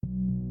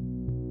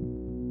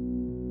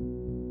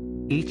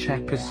Each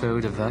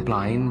episode of the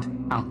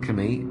Blind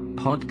Alchemy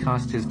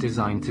podcast is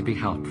designed to be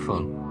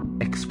helpful.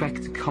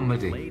 Expect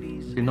comedy.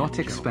 Do not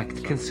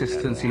expect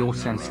consistency or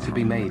sense to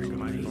be made.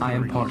 I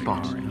am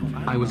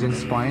Podbot. I was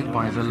inspired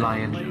by the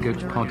Lion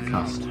Good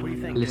podcast.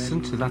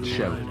 Listen to that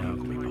show.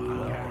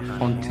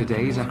 On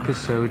today's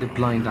episode, a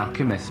blind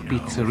alchemist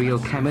beats a real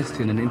chemist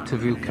in an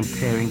interview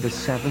comparing the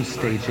 7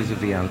 stages of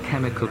the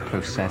alchemical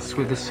process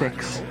with the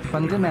 6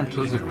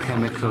 fundamentals of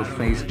chemical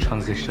phase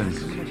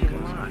transitions.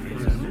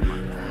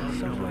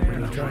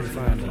 I'm trying to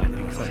find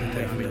something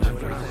technical.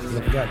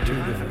 I've got 2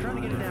 different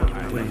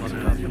things.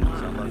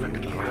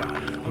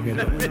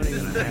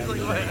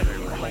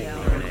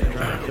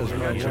 Because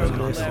my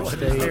checklist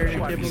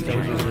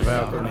stages of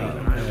alchemy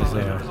as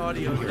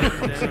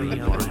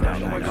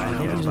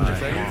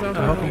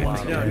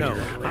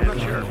I'm not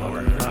sure.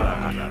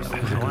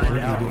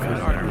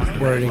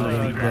 Wording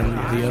than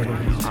the other.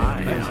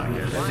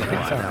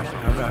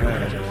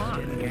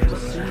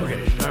 Okay,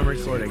 I'm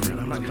recording.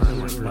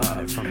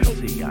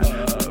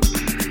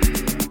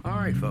 All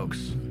right,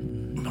 folks.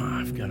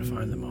 I've got to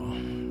find them all.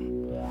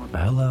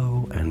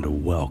 Hello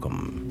and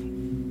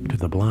welcome to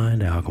the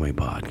Blind Alchemy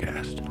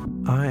Podcast.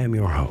 I am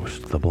your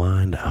host, the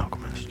Blind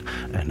Alchemist,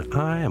 and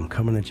I am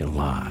coming at you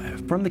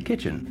live from the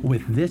kitchen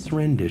with this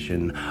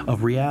rendition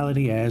of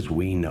reality as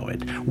we know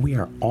it. We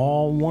are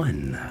all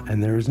one,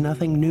 and there is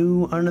nothing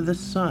new under the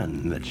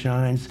sun that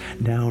shines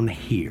down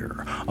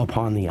here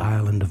upon the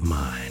island of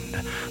mind,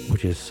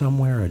 which is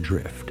somewhere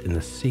adrift in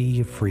the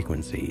sea of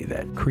frequency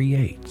that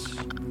creates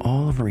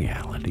all of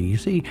reality. You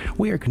see,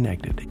 we are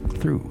connected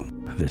through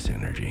this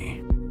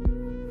energy.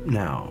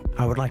 Now,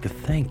 I would like to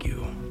thank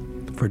you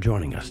for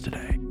joining us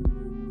today.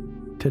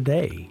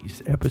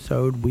 Today's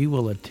episode, we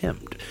will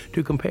attempt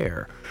to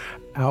compare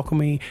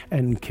alchemy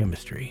and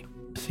chemistry,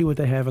 see what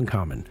they have in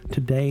common.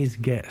 Today's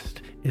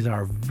guest is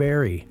our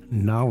very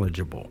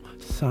knowledgeable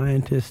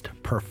scientist,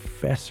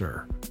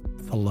 Professor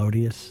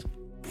Felodius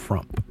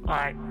Frump.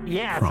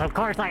 Yes, Frump. of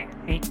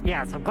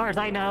course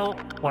I know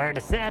where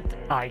to sit.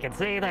 I can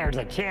see there's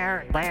a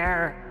chair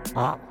there.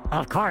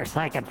 Of course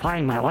I can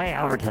find my way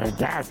over to the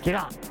desk.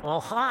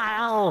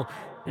 Ohio.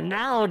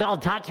 No,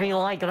 don't touch me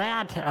like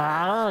that.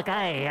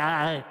 Okay,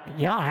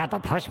 you don't have to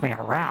push me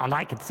around.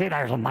 I can see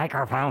there's a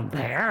microphone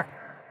there.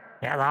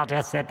 Yes, I'll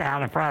just sit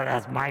down in front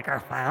of this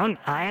microphone.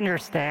 I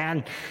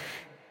understand.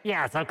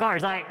 Yes, of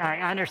course, I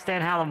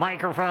understand how the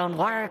microphone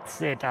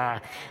works.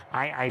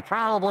 I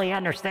probably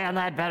understand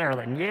that better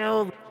than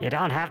you. You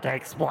don't have to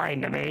explain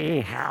to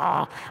me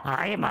how.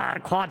 I'm a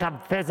quantum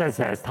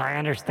physicist. I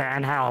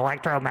understand how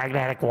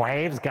electromagnetic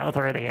waves go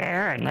through the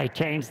air and they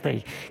change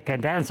the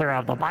condenser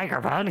of the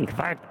microphone and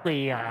convert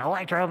the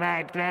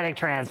electromagnetic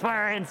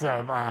transference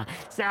of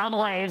sound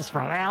waves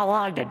from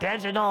analog to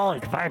digital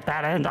and convert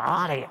that into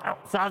audio.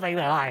 Something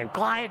that I'm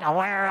quite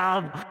aware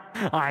of.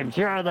 I'm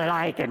sure that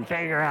I can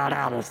figure out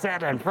how to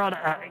sit in front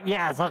of...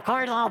 yes, of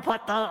course I'll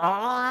put those...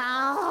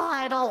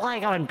 I don't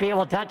like it when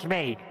people touch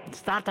me.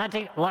 Stop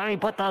touching... Let me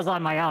put those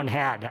on my own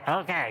head.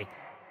 Okay.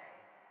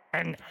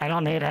 And I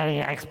don't need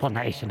any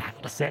explanation how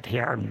to sit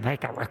here and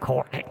make a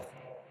recording.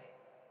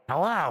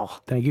 Hello.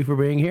 Thank you for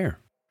being here.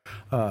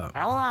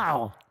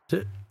 Hello.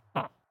 Sit.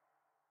 All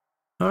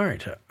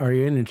right. Are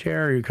you in the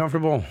chair? Are you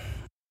comfortable?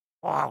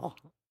 Well,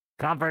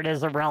 comfort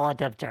is a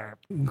relative term.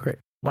 Great.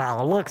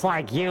 Well, it looks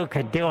like you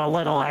could do a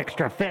little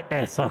extra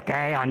fitness,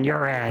 okay, on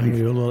your end. Can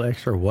you do a little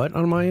extra what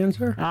on my end,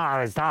 sir? Oh,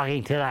 I was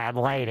talking to that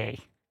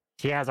lady.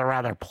 She has a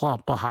rather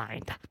plump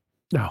behind.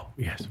 Oh,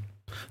 yes.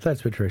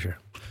 That's Patricia.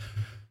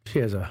 She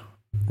has a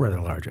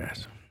rather large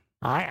ass.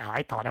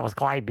 I thought it was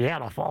quite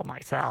beautiful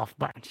myself,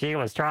 but she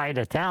was trying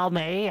to tell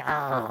me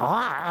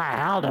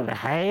how to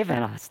behave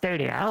in a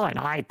studio, and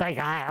I think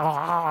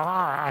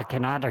I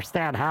can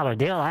understand how to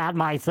do that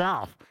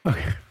myself.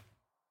 Okay.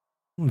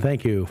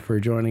 Thank you for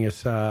joining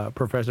us,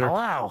 Professor.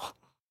 Hello.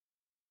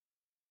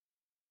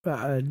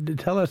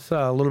 Tell us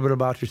a little bit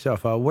about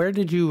yourself. Where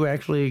did you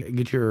actually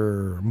get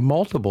your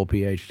multiple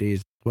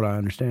PhDs? What I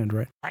understand,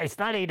 right? I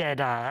studied at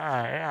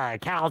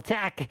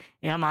Caltech,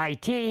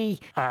 MIT,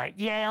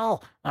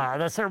 Yale,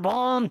 the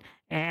Sorbonne,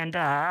 and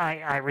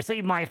I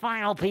received my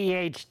final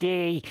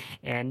PhD,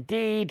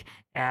 indeed,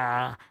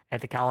 at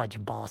the College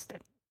of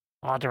Boston,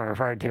 often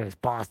referred to as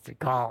Boston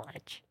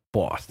College.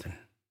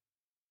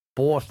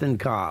 Boston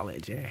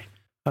College, eh?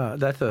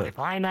 That's I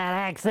find that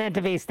accent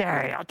to be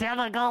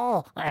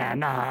stereotypical and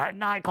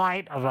not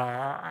quite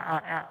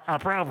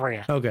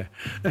appropriate. okay.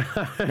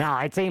 Now,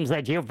 it seems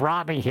that you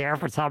brought me here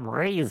for some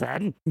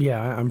reason.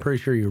 Yeah, I'm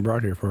pretty sure you were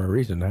brought here for a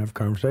reason to have a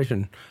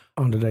conversation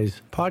on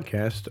today's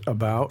podcast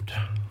about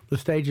the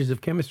stages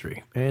of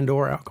chemistry and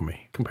or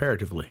alchemy,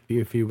 comparatively,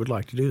 if you would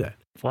like to do that.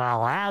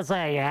 Well, as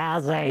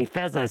a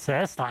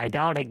physicist, I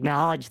don't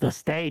acknowledge the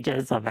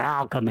stages of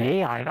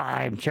alchemy.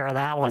 I'm sure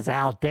that was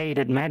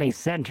outdated many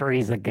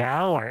centuries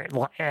ago, or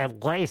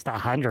at least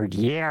 100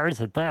 years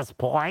at this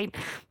point.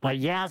 But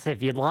yes,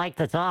 if you'd like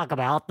to talk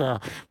about the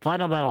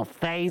fundamental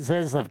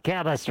phases of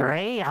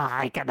chemistry,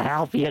 I can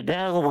help you do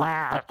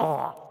that.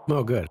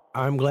 Oh, good.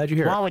 I'm glad you're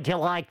here. What would you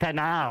like to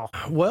know?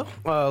 Well,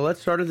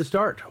 let's start at the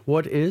start.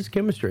 What is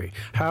chemistry?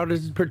 How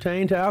does it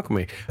pertain to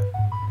alchemy?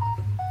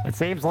 It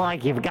seems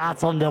like you've got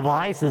some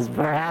devices.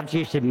 Perhaps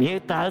you should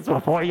mute those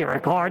before you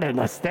record in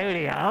the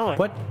studio.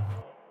 What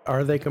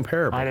are they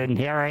comparable? I didn't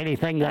hear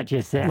anything that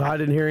you said. I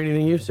didn't hear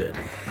anything you said.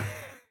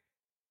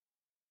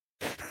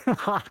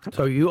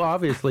 So you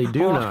obviously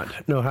do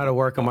not know how to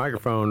work a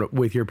microphone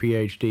with your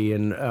PhD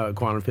in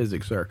quantum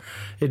physics, sir.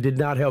 It did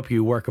not help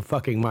you work a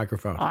fucking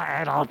microphone.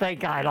 I don't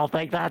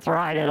think that's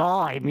right at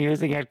all. I'm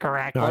using it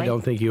correctly. I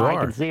don't think you are.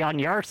 I can see on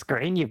your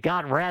screen you've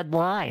got red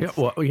lights.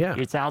 Yeah, well, yeah.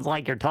 It sounds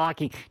like you're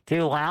talking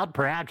too loud.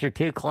 Perhaps you're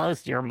too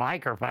close to your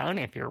microphone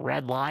if you're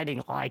red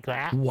lighting like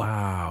that.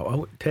 Wow.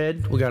 Oh,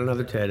 Ted, we got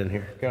another Ted in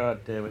here.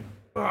 God damn it.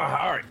 All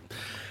right.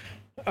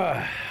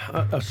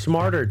 A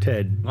smarter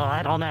Ted. Well,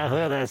 I don't know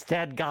who this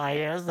Ted guy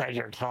is that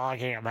you're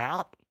talking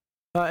about.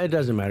 It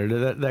doesn't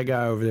matter. That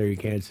guy over there you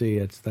can't see.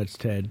 That's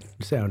Ted,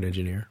 sound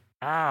engineer.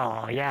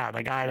 Oh, yeah,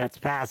 the guy that's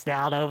passed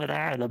out over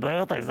there in the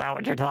booth. Is that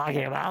what you're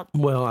talking about?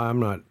 Well, I'm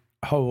not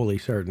wholly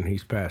certain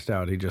he's passed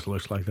out. He just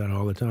looks like that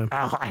all the time.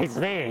 Oh, I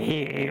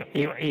see.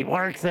 He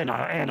works in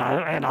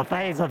a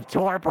phase of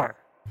torpor.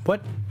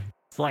 What?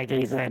 It's like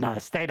he's in a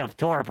state of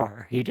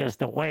torpor. He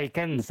just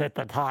awakens at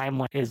the time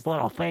when his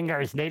little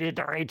fingers needed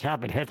to reach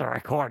up and hit the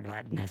record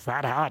button. Is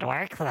that how it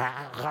works?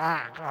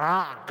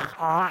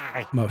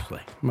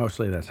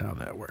 Mostly that's how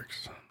that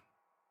works.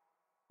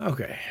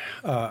 Okay.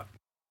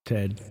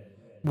 Ted,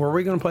 were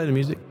we going to play the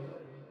music?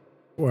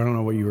 Well, I don't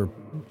know what you were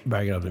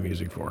bagging up the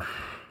music for.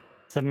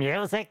 Some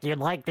music? You'd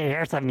like to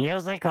hear some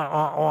music?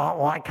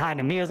 What kind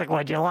of music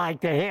would you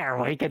like to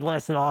hear? We could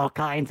listen to all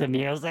kinds of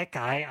music.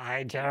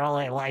 I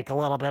generally like a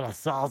little bit of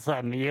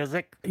salsa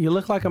music. You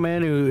look like a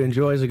man who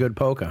enjoys a good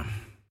polka.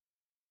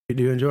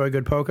 Do you enjoy a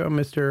good polka,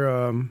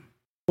 Mr.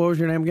 What was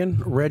your name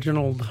again?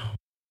 Reginald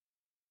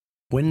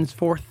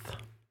Winsforth?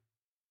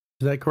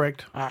 Is that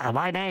correct?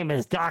 My name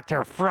is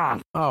Dr. Frunk.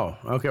 Oh,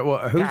 okay.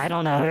 Well, I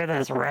don't know who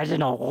this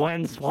Reginald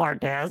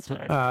Winsforth is.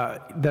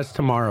 That's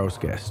tomorrow's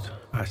guest.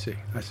 I see.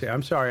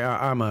 I'm sorry.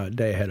 I'm a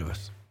day ahead of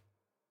us.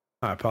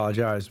 I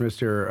apologize,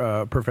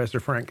 Mr. Professor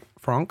Frank.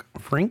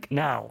 Frink?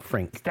 No.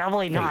 Frink. It's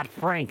definitely not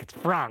Frank. It's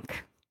Frunk.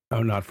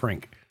 Oh, not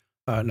Frink.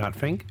 Not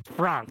Fink?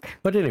 Frunk.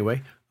 But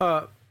anyway,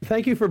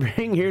 thank you for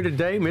being here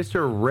today,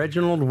 Mr.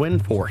 Reginald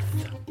Winforth.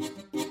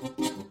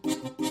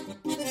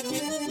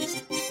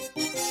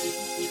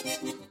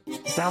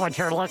 Is that what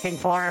you're looking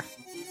for?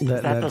 Is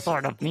that the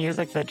sort of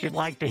music that you'd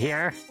like to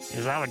hear?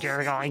 Is that what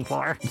you're going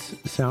for?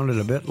 Sounded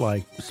a bit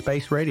like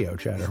space radio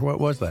chatter.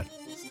 What was that?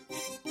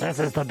 This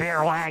is the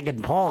Beer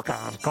Wagon Polka,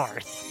 of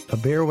course. A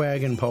Beer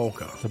Wagon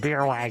Polka. The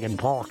Beer Wagon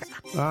Polka.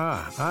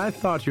 Ah, I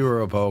thought you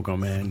were a polka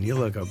man. You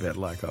look a bit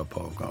like a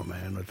polka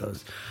man with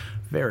those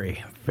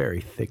very,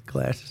 very thick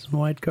glasses and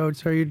white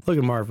coats. Are you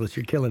looking marvelous?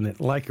 You're killing it.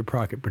 Like your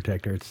pocket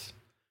protector. Is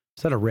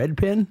that a red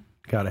pin?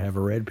 Gotta have a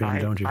red pin,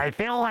 don't you? I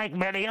feel like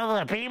many of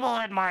the people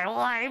in my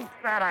life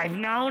that I've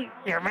known,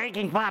 you're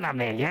making fun of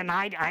me, and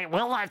I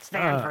will not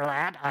stand for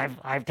that.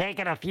 I've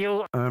taken a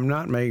few... I'm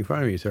not making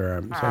fun of you, sir.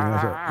 I'm saying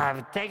that's it.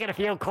 I've taken a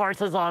few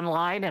courses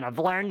online, and I've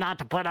learned not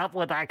to put up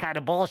with that kind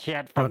of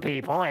bullshit from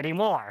people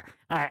anymore.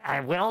 I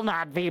will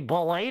not be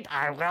bullied.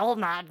 I will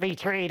not be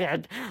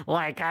treated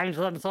like I'm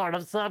some sort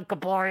of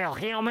subcorporeal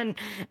human.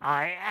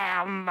 I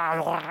am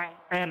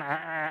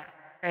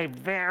a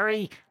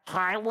very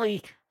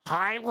highly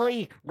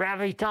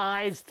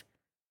revitized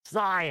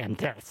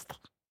scientist.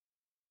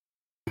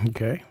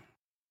 Okay.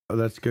 Well,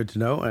 that's good to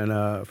know.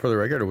 And for the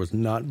record, I was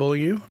not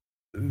bullying you.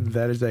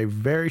 That is a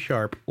very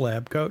sharp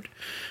lab coat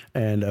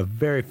and a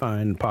very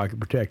fine pocket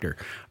protector.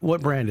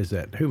 What brand is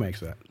that? Who makes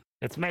that?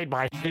 It's made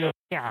by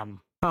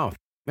Oh,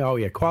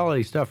 yeah.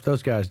 Quality stuff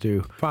those guys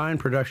do. Fine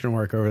production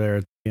work over there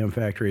at the M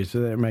factory.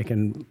 So they're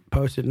making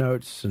Post-it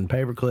notes and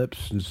paper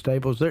clips and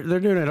staples. They're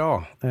doing it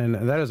all. And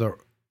that is an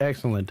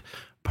excellent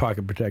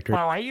pocket protector.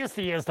 Well, I used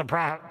to use the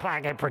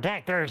pocket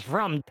protectors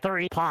from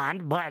 3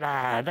 Pond,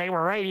 but they were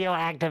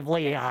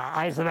radioactively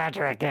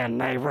isometric, and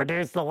they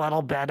reduced a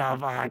little bit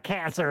of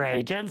cancer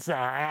agents,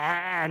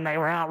 and they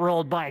were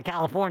outruled by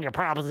California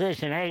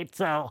Proposition 8,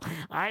 so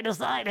I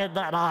decided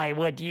that I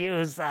would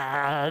use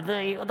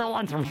the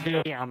ones from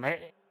Studium.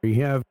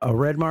 You have a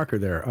red marker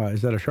there.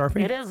 Is that a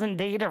Sharpie? It is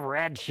indeed a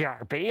red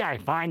Sharpie. I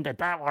find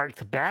that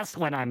works best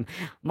when I'm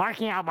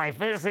marking out my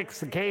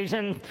physics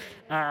equations,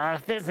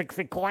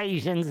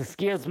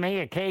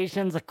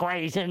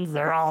 equations,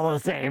 they're all the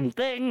same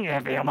thing,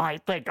 if you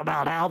might think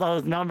about how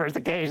those numbers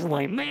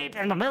occasionally meet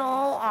in the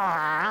middle.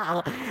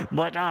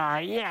 But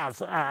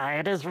yes,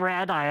 it is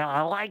red.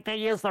 I like to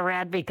use the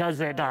red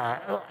because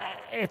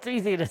it's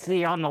easy to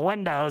see on the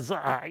windows.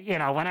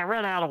 When I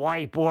run out of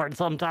whiteboard,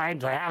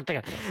 sometimes I have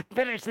to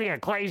finish the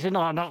equation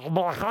on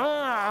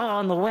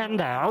the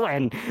window,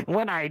 and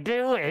when I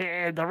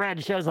do, the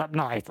red shows up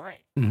nicely.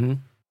 Mm-hmm.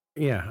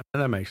 Yeah,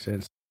 that makes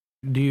sense.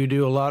 Do you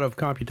do a lot of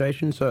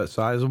computation? So a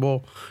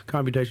sizable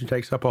computation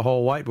takes up a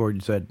whole whiteboard. You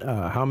said,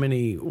 how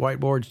many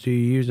whiteboards do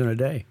you use in a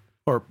day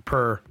or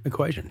per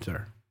equation,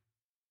 sir?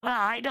 Well,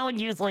 I don't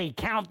usually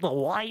count the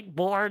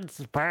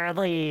whiteboards per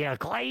the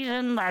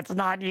equation. That's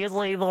not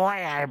usually the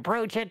way I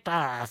approach it.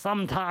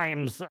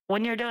 Sometimes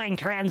when you're doing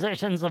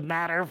transitions of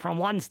matter from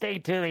one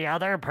state to the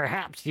other,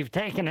 perhaps you've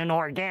taken an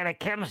organic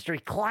chemistry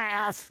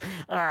class.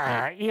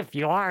 If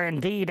you are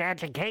indeed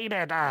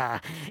educated,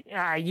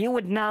 you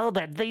would know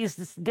that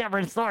these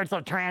different sorts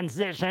of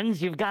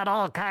transitions, you've got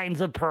all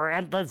kinds of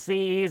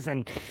parentheses,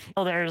 and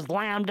there's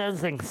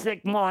lambdas and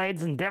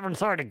sigmoids and different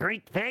sort of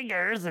Greek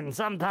figures, and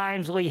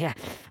sometimes we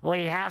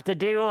have to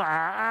do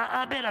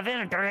a bit of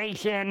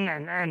integration,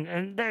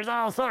 and there's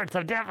all sorts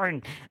of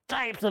different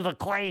types of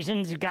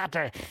equations. You've got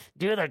to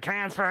do the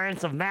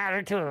transference of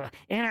matter to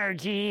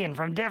energy, and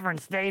from different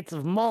states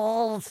of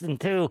moles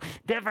into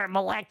different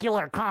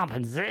molecular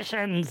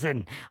compositions,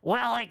 and,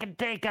 well, it can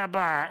take up,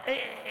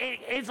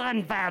 it's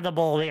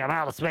unfathomable the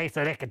amount of space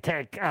that it could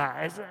take.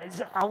 It's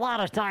a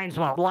lot of times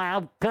my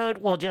lab coat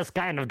will just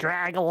kind of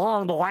drag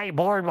along the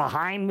whiteboard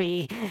behind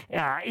me,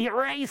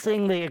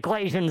 erasing the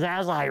equations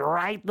as I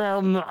write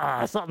them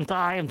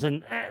sometimes,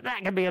 and that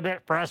can be a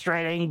bit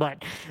frustrating,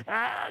 but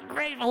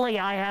gratefully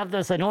I have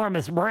this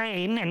enormous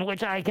brain in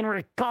which I can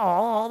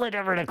recall all the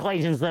different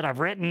equations that I've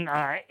written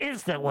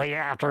instantly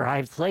after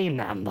I've seen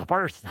them the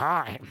first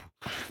time.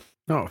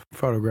 Oh,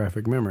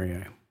 photographic memory,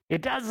 eh?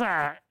 It does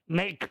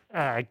make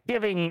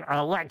giving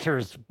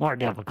lectures more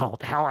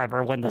difficult,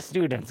 however, when the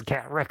students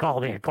can't recall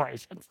the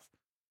equations.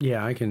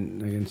 Yeah, I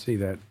can see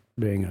that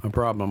being a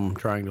problem,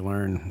 trying to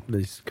learn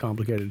these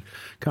complicated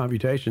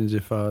computations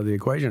if the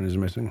equation is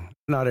missing.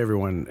 Not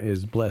everyone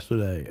is blessed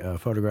with a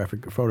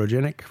photographic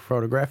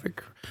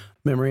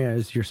memory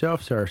as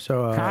yourself, sir.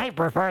 So I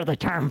prefer the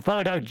term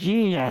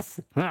photogenius.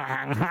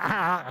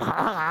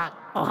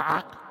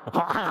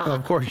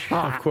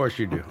 Of course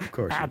you do. Of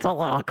course. That's a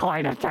little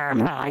coin of term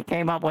that I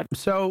came up with.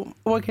 So,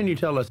 what can you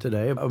tell us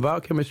today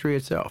about chemistry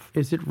itself?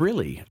 Is it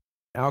really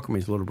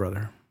alchemy's little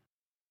brother?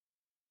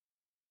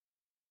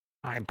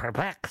 I'm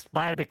perplexed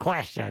by the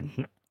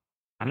question.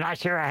 I'm not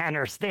sure I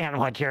understand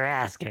what you're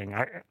asking.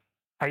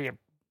 Are you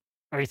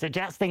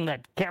suggesting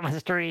that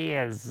chemistry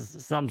is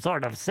some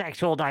sort of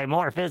sexual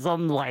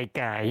dimorphism like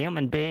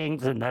human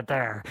beings, and that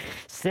they're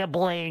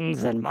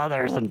siblings and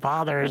mothers and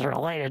fathers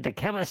related to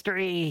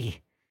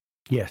chemistry?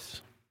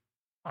 Yes.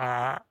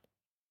 That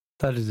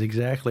is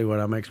exactly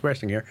what I'm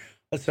expressing here.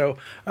 So,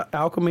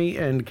 alchemy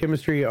and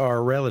chemistry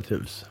are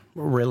relatives.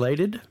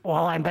 Related?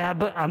 Well, I'm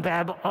bad.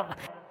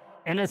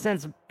 In a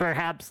sense,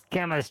 perhaps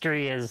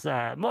chemistry is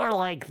more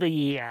like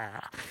the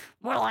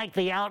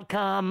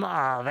outcome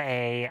of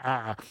a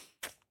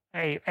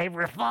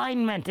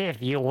refinement,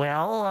 if you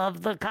will,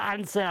 of the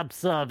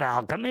concepts of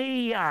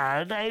alchemy.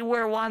 They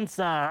were once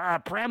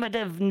a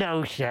primitive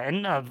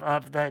notion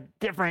of the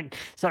different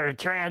sort of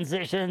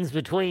transitions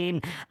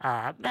between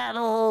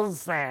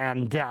metals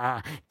and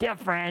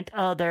different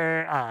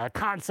other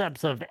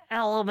concepts of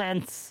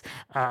elements.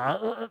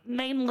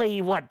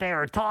 Mainly what they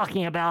were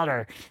talking about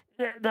are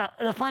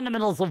the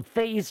fundamentals of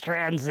phase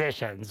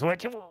transitions,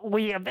 which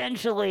we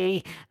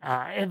eventually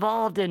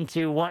evolved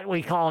into what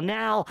we call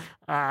now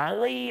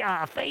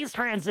the phase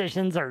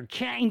transitions, are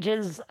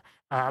changes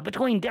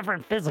between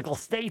different physical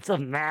states of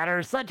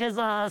matter, such as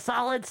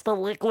solids to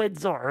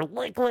liquids or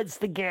liquids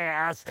to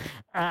gas.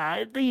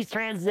 These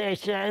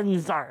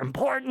transitions are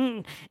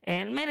important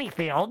in many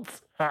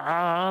fields,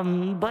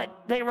 but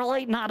they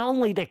relate not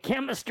only to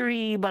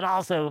chemistry, but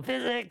also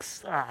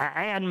physics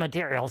and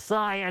material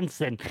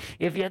science. And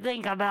if you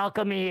think of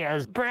alchemy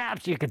as,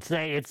 perhaps you could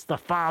say it's the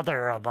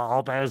father of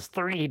all those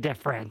three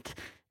different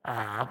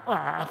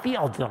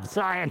fields of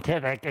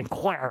scientific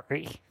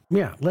inquiry.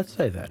 Yeah, let's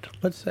say that.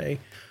 Let's say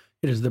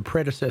it is the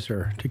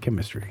predecessor to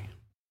chemistry.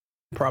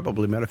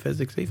 Probably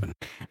metaphysics even.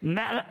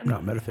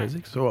 Not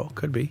metaphysics, well,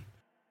 could be.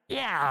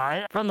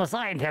 Yeah, from the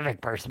scientific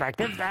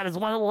perspective, that is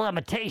one of the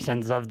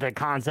limitations of the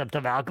concept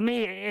of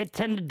alchemy. It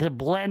tended to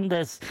blend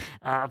this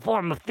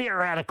form of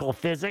theoretical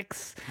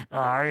physics,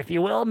 or if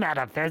you will,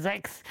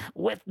 metaphysics,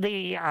 with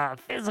the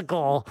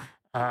physical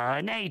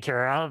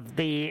nature of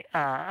the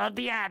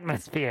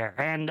atmosphere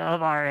and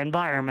of our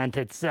environment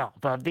itself,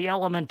 of the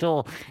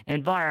elemental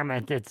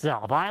environment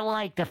itself. I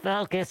like to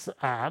focus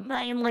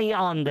mainly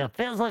on the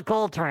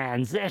physical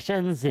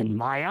transitions in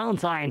my own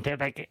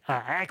scientific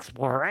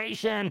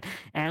exploration,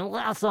 and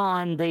less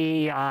on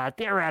the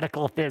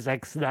theoretical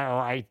physics, though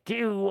I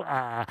do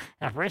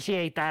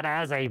appreciate that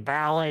as a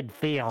valid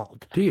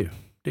field. Do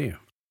you?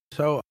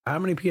 So how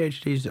many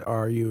PhDs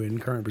are you in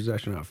current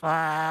possession of?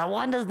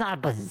 One does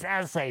not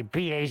possess a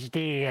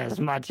PhD as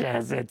much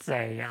as it's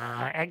a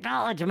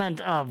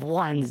acknowledgement of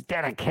one's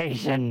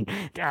dedication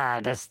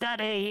to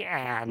study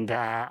and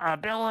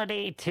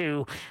ability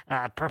to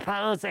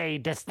propose a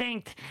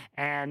distinct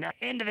and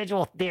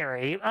individual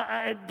theory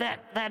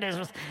that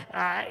is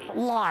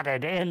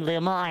lauded in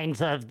the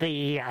minds of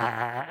the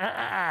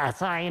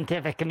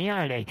scientific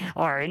community,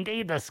 or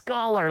indeed the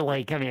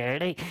scholarly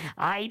community.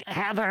 I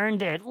have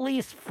earned at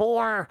least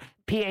 4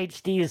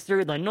 PhDs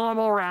through the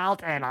normal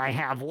route, and I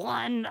have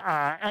one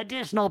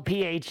additional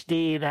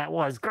PhD that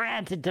was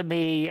granted to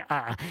me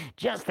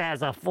just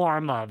as a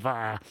form of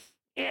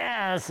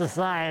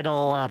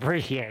societal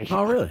appreciation.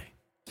 Oh, really?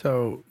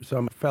 So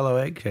some fellow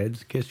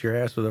eggheads kissed your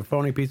ass with a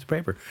phony piece of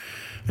paper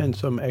and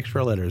some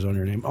extra letters on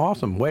your name.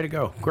 Awesome. Way to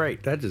go.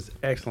 Great. That is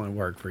excellent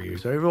work for you.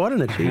 So what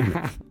an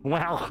achievement.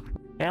 Well,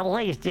 at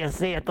least you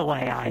see it the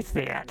way I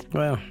see it.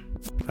 Well,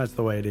 that's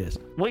the way it is.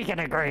 We can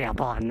agree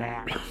upon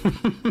that.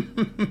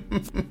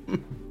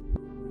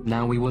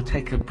 Now we will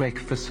take a break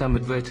for some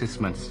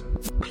advertisements.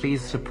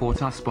 Please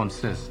support our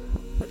sponsors.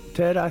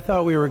 Ted, I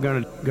thought we were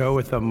going to go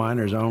with a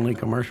miners only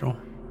commercial.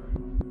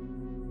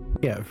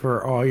 Yeah,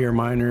 for all your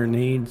miner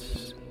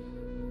needs,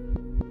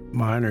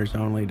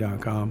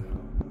 minersonly.com.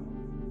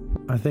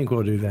 I think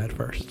we'll do that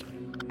first.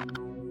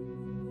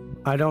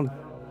 I don't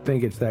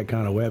think it's that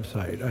kind of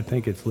website. I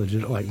think it's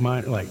legit, like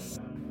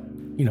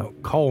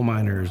coal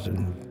miners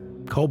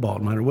and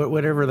cobalt miners,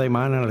 whatever they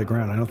mine out of the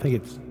ground. I don't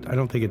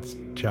think it's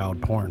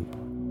child porn.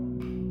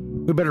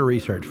 We better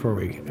research before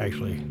we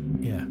actually,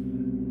 yeah.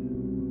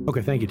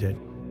 Okay, thank you, Ted.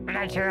 I'm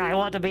not sure I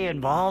want to be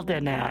involved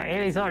in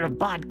any sort of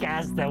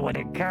podcast that would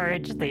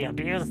encourage the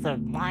abuse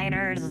of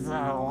minors.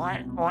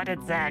 What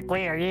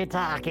exactly are you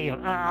talking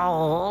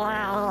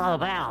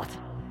about?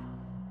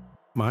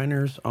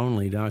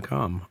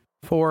 Minersonly.com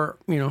for,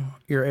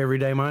 your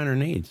everyday miner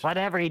needs. What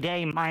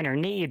everyday miner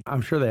needs?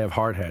 I'm sure they have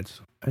hard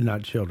hats and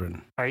not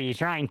children. Are you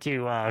trying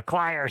to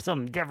acquire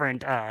some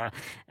different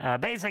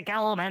basic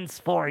elements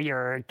for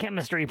your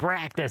chemistry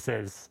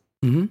practices?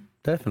 Mm-hmm,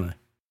 definitely.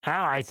 Oh,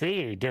 I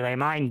see. Do they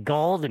mine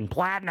gold and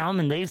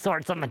platinum and these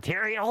sorts of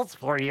materials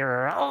for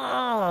your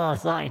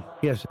sign?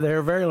 Yes, they're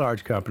a very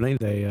large company.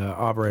 They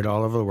operate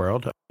all over the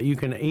world. You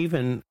can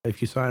even,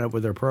 if you sign up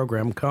with their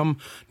program, come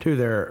to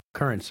their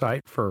current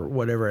site for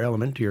whatever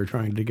element you're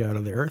trying to dig out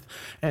of the earth,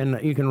 and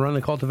you can run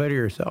the cultivator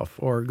yourself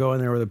or go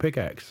in there with a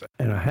pickaxe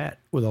and a hat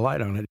with a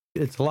light on it.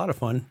 It's a lot of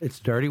fun. It's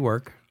dirty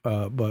work,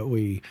 but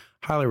we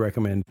highly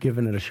recommend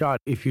giving it a shot.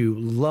 If you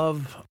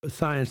love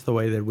science the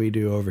way that we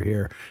do over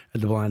here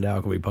at the Blind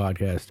Alchemy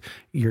Podcast,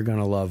 you're going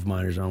to love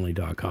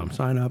minersonly.com.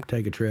 Sign up,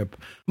 take a trip,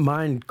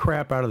 mine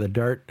crap out of the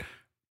dirt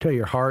till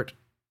your heart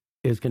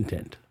is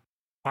content.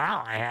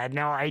 Wow, I had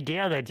no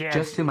idea that you...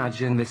 Just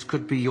imagine this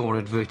could be your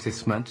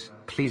advertisement.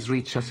 Please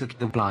reach us at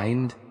the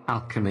Blind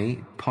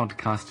Alchemy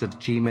Podcast at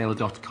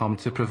gmail.com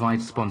to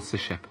provide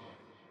sponsorship.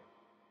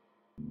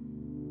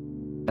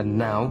 And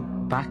now,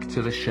 back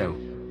to the show.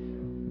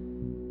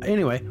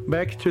 Anyway,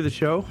 back to the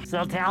show.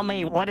 So tell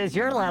me, what is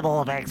your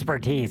level of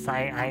expertise?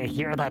 I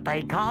hear that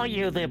they call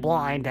you the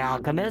blind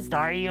alchemist.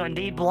 Are you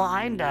indeed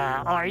blind?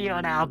 Are you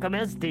an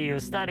alchemist? Do you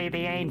study the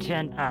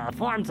ancient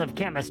forms of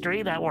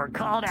chemistry that were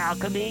called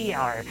alchemy?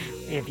 Or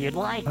if you'd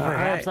like,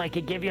 perhaps I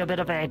could give you a bit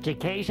of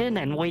education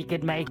and we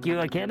could make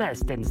you a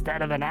chemist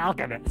instead of an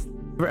alchemist.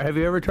 Have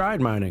you ever tried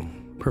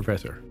mining,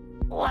 Professor?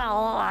 Well,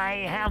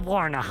 I have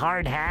worn a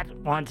hard hat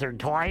once or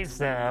twice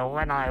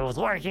when I was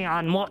working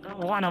on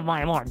one of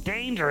my more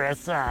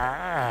dangerous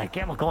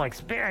chemical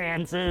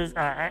experiments, and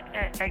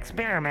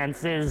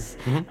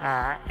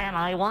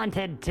I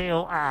wanted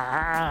to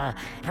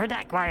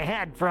protect my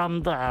head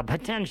from the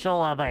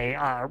potential of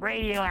a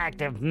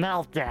radioactive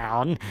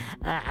meltdown,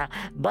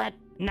 but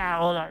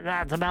no,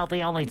 that's about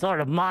the only sort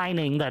of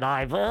mining that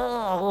I've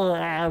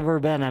ever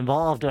been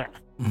involved with.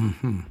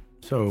 Mm-hmm.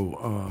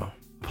 So,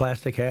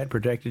 plastic hat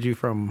protected you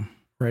from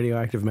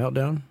radioactive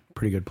meltdown?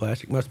 Pretty good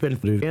plastic. Must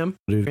have been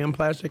Duvim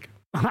plastic?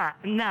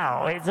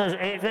 No,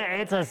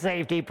 it's a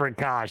safety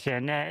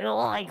precaution,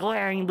 like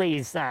wearing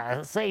these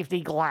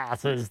safety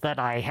glasses that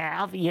I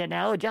have,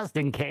 just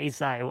in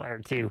case I were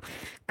to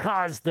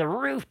cause the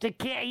roof to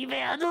cave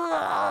in.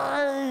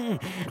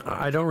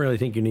 I don't really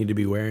think you need to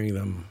be wearing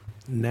them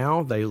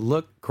now. They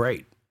look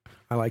great.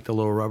 I like the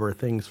little rubber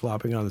things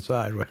flopping on the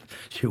side when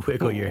you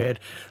wiggle your head.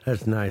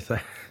 That's nice.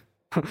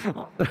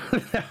 Oh,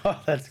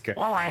 that's good.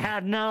 Well, I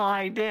had no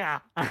idea.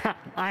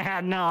 I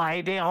had no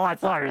idea what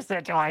sort of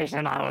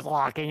situation I was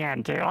walking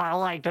into. I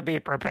like to be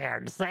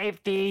prepared.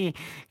 Safety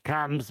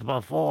comes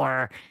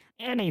before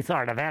any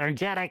sort of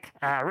energetic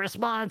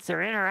response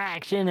or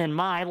interaction in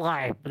my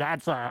life.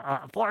 That's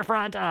a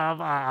forefront of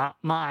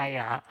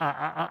my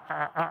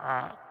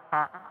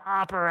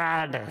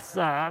apparatus,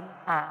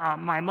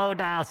 my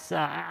modus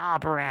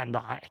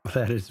operandi.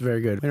 That is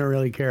very good. We don't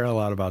really care a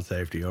lot about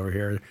safety over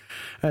here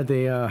at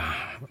the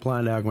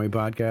Blind Alchemy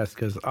Podcast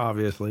because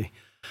obviously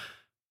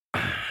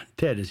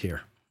Ted is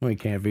here. We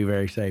can't be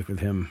very safe with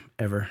him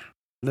ever.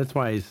 That's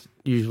why he's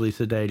usually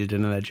sedated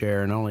in that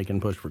chair and only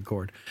can push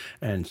record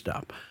and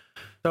stop.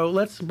 So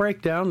let's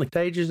break down the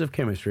stages of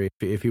chemistry,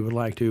 if you would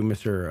like to,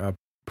 Mr.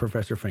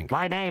 Professor Fink.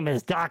 My name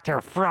is Dr.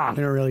 Frunk. I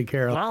don't really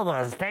care. Well,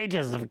 the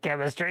stages of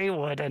chemistry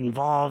would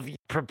involve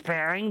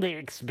preparing the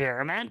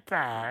experiment,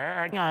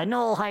 a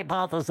null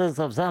hypothesis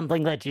of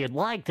something that you'd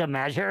like to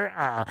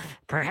measure,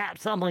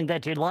 perhaps something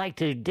that you'd like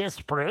to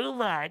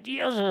disprove.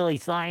 Usually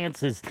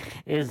science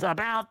is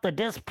about the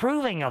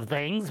disproving of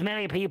things.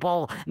 Many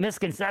people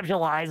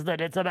misconceptualize that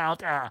it's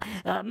about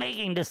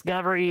making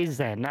discoveries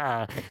and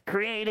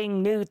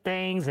creating new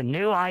things and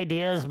new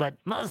ideas, but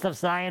most of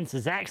science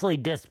is actually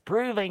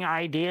disproving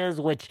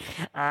ideas which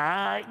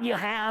you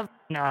have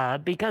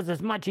because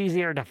it's much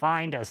easier to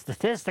find a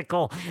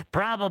statistical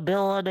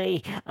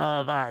probability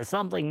of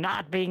something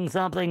not being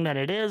something than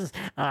it is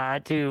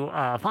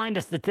to find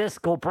a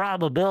statistical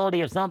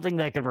probability of something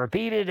that can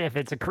repeat it if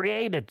it's a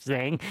created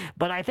thing.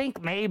 But I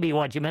think maybe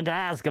what you meant to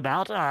ask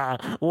about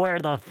were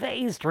the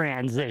phase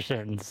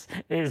transitions.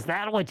 Is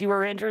that what you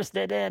were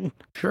interested in?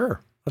 Sure.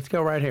 Let's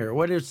go right here.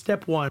 What is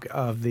step one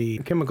of the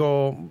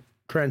chemical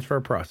transfer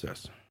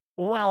process?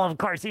 Well, of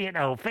course,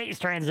 phase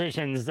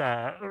transitions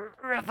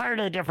refer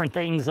to different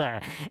things,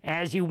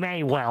 as you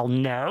may well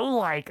know,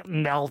 like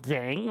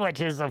melting,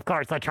 which is, of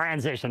course, the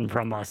transition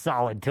from a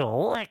solid to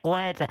a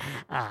liquid,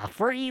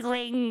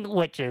 freezing,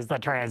 which is the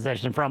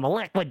transition from a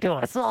liquid to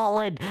a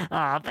solid,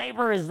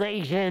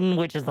 vaporization,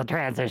 which is the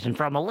transition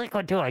from a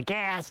liquid to a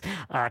gas,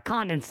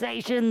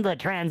 condensation, the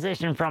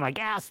transition from a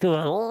gas to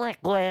a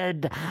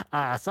liquid,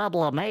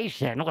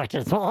 sublimation, which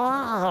is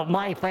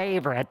my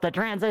favorite, the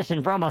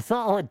transition from a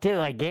solid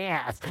to a gas,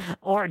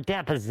 or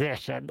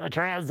deposition, the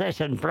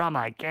transition from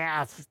a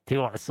gas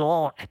to a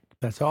solid.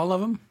 That's all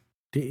of them?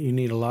 Do you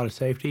need a lot of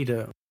safety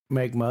to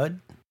make mud?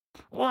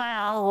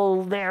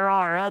 Well, there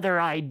are other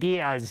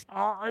ideas.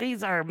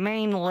 These are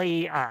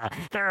mainly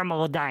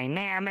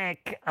thermodynamic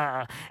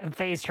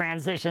phase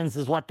transitions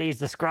is what these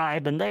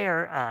describe, and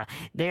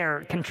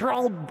they're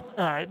controlled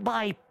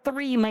by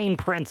three main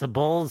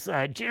principles.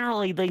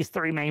 Generally, these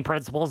three main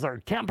principles are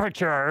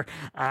temperature,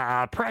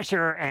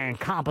 pressure, and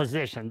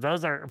composition.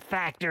 Those are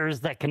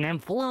factors that can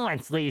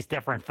influence these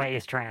different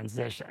phase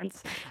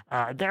transitions.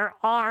 There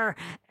are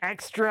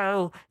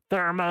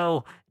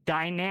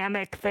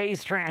extrothermodynamic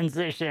phase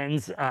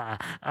transitions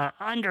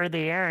under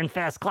the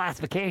Ehrenfest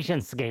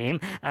classification scheme.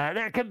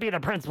 There could be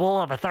the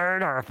principle of a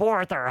third or a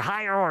fourth or a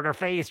higher order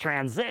phase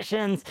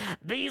transitions.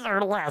 These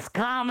are less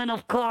common,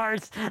 of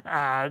course.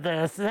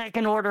 The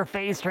second order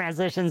phase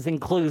transitions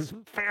includes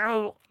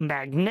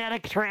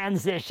ferromagnetic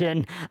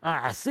transition,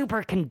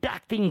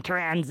 superconducting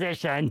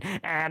transition,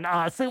 and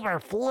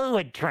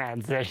superfluid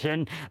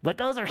transition. But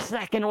those are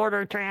second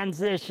order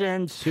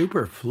transitions.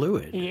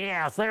 Superfluid?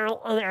 Yes,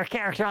 they're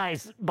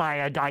characterized by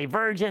a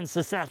divergent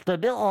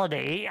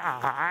susceptibility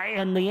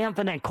in the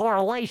infinite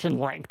correlation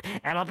length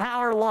and a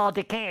power law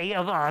decay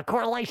of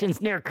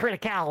correlations near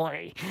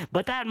criticality.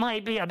 But that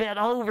might be a bit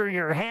over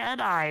your head.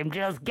 I'm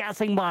just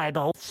guessing by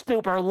the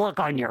stupid look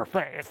on your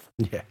face.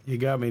 Yeah, you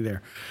got me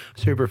there.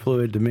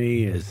 Superfluid to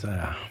me is,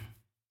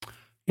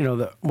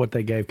 what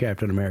they gave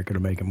Captain America to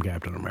make him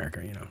Captain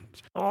America,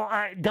 Well,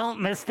 don't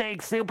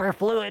mistake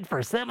superfluid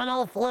for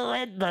seminal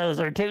fluid. Those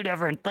are two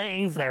different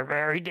things. They're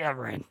very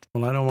different.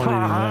 Well, I don't want any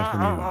of that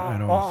from you.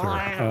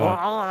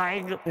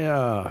 I don't,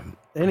 sir.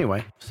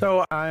 Anyway,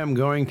 so I am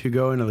going to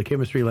go into the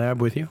chemistry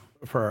lab with you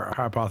for our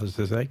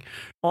hypothesis sake.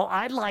 Well,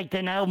 I'd like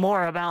to know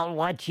more about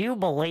what you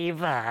believe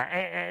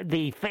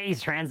the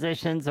phase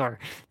transitions or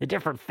the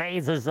different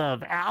phases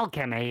of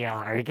alchemy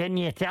are. Can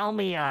you tell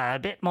me a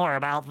bit more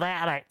about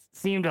that? I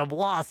seem to have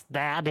lost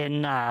that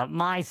in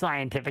my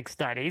scientific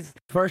studies.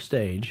 First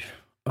stage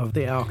of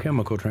the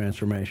alchemical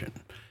transformation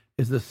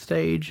is the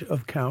stage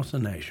of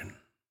calcination.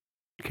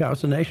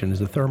 Calcination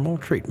is a thermal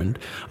treatment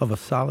of a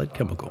solid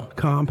chemical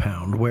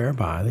compound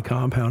whereby the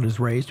compound is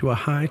raised to a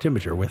high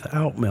temperature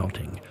without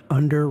melting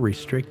under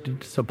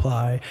restricted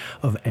supply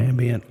of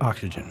ambient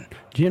oxygen,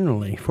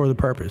 generally for the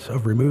purpose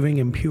of removing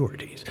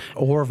impurities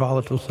or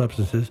volatile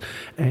substances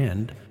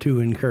and to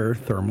incur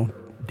thermal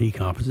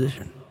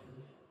decomposition.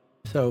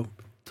 So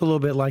it's a little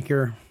bit like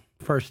your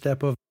first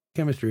step of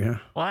chemistry, huh?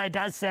 Well, it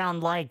does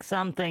sound like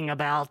something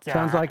about...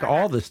 Sounds like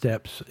all the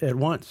steps at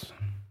once.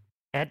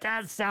 It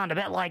does sound a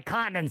bit like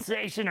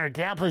condensation or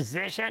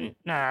deposition.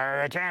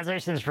 The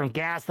transitions from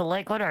gas to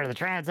liquid or the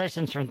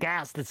transitions from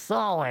gas to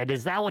solid.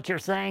 Is that what you're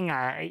saying?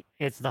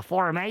 It's the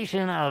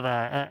formation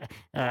of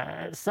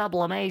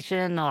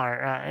sublimation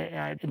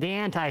or the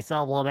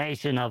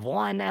anti-sublimation of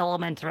one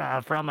element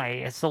from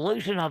a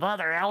solution of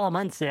other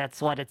elements. That's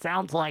what it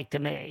sounds like to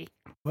me.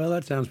 Well,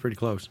 that sounds pretty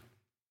close.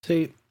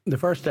 See, the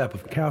first step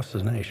of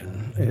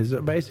calcination is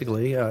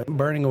basically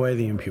burning away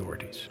the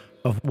impurities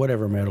of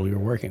whatever metal you're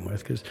working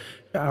with, because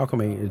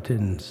alchemy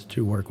tends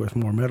to work with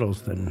more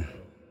metals than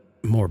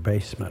more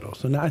base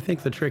metals. And I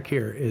think the trick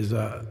here is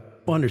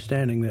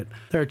understanding that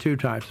there are two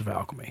types of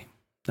alchemy.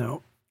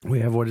 Now, we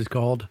have what is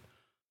called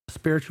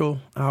spiritual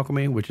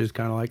alchemy, which is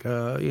kind of like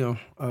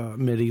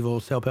medieval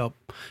self-help,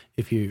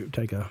 if you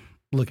take a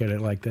look at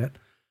it like that.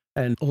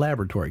 and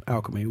laboratory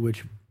alchemy,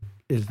 which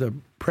is the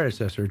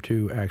predecessor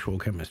to actual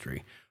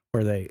chemistry,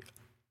 where they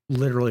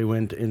literally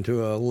went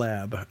into a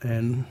lab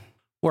and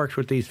worked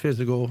with these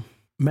physical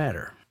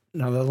matter.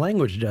 Now, the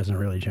language doesn't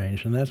really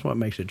change, and that's what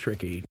makes it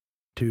tricky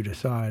to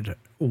decide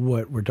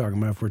what we're talking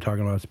about, if we're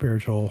talking about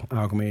spiritual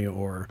alchemy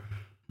or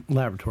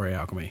laboratory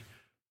alchemy.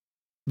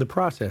 The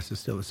process is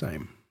still the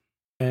same.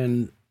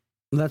 And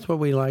that's what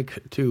we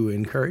like to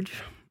encourage: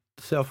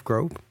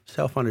 self-growth,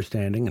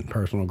 self-understanding, and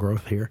personal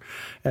growth here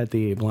at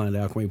the Blind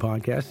Alchemy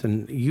Podcast.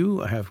 And you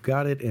have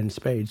got it in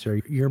spades,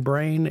 sir. Your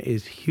brain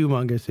is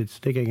humongous. It's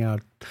sticking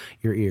out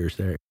your ears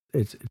there.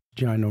 It's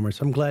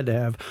ginormous. I'm glad to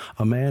have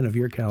a man of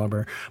your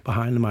caliber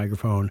behind the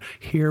microphone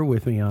here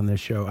with me on this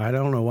show. I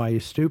don't know why you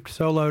stooped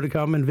so low to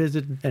come and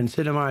visit and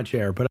sit in my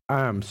chair, but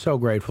I'm so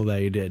grateful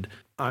that you did.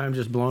 I'm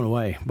just blown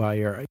away by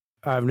your...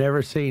 I've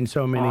never seen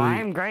so many... Well,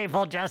 I'm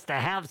grateful just to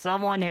have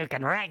someone who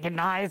can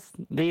recognize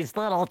these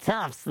little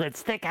tufts that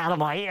stick out of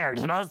my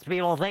ears. Most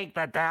people think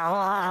that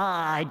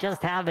I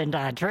just haven't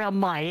trimmed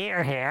my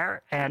ear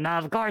hair. And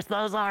of course,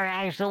 those are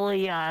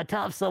actually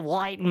tufts of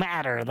white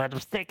matter that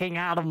are sticking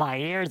out of my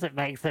ears. It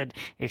makes it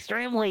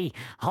extremely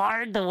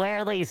hard to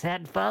wear these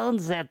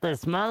headphones at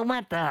this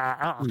moment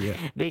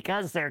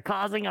because they're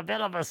causing a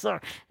bit of a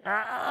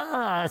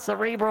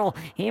cerebral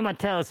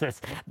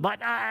hematosis. But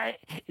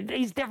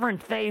these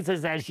different phases,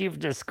 as you've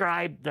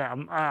described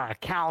them,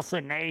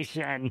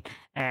 calcination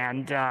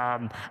and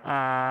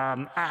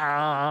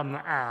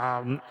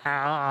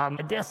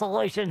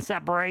dissolution,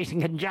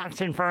 separation,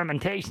 conjunction,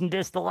 fermentation,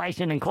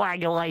 distillation, and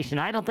coagulation.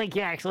 I don't think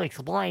you actually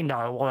explained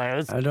all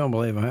those. I don't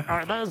believe I have.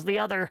 Are those the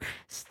other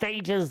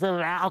stages of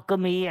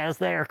alchemy, as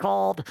they are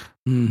called?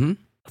 Mm-hmm.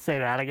 Say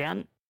that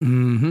again.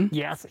 Mm-hmm.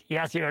 Yes,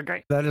 you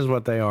agree. That is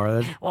what they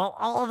are. Well,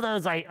 all of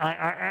those are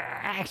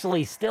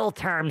actually still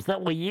terms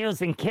that we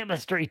use in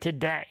chemistry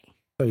today.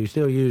 So you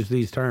still use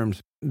these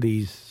terms,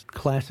 these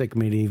classic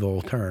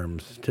medieval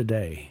terms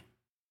today.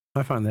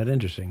 I find that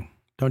interesting.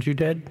 Don't you,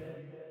 Ted?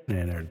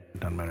 It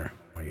doesn't matter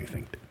what you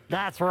think.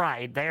 That's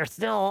right. They're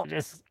still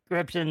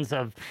descriptions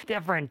of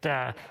different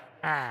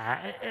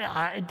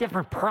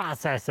different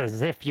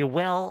processes, if you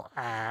will,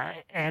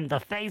 and the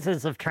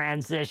phases of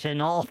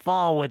transition all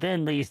fall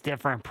within these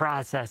different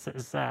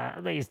processes,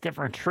 these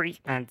different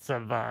treatments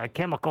of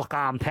chemical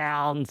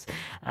compounds.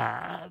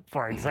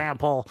 For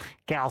example,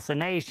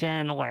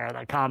 calcination, where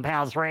the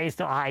compound's raised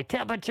to a high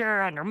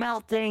temperature under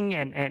melting,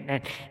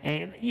 and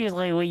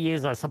usually we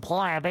use a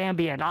supply of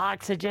ambient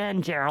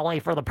oxygen,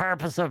 generally for the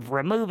purpose of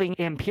removing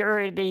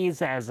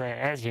impurities,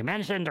 as you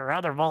mentioned, or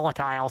other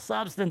volatile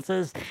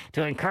substances,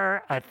 to incur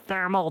a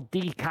thermal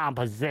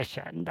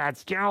decomposition.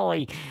 That's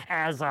generally,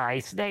 as I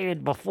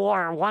stated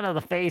before, one of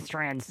the phase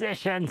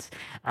transitions,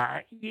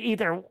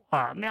 either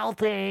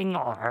melting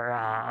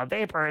or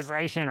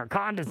vaporization or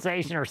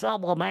condensation or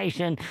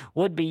sublimation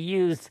would be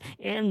used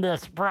in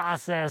this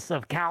process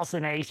of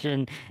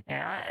calcination.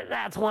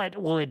 That's what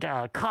would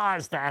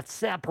cause that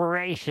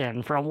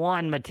separation from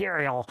one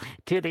material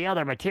to the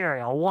other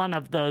material. One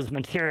of those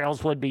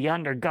materials would be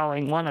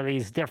undergoing one of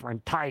these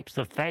different types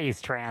of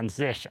phase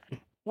transition,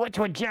 which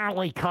would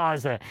generally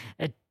cause a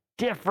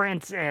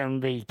difference in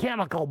the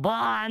chemical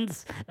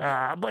bonds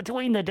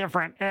between the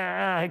different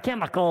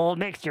chemical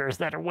mixtures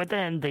that are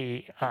within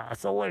the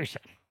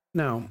solution.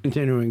 Now,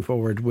 continuing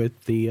forward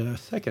with the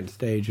second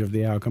stage of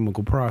the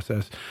alchemical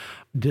process,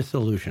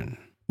 dissolution.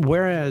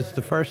 Whereas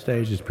the first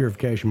stage is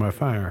purification by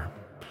fire,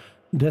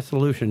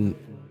 dissolution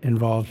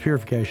involves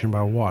purification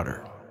by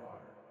water.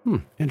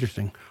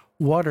 Interesting.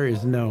 Water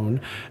is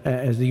known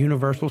as the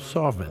universal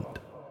solvent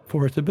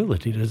for its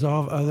ability to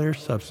dissolve other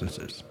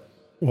substances.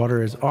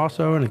 Water is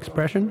also an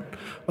expression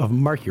of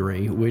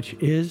mercury, which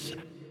is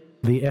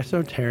the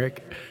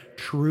esoteric,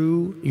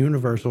 true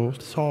universal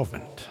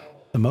solvent.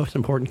 The most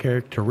important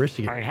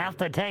characteristic... I have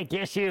to take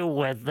issue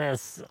with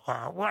this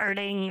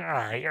wording.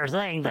 You're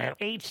saying that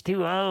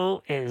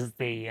H2O is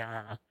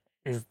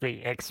the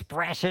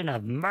expression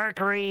of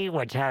mercury,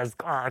 which has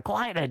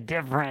quite a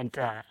different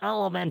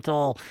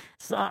elemental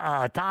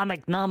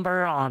atomic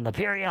number on the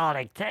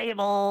periodic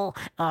table.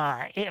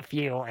 If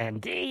you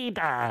indeed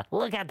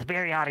look at the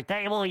periodic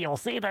table, you'll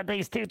see that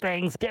these two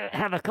things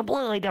have a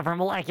completely different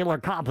molecular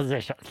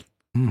composition.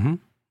 Mm-hmm.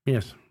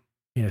 Yes.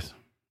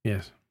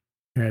 You're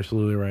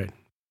absolutely right.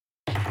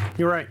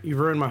 You're right. You've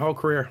ruined my whole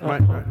career.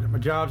 My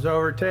job's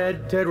over.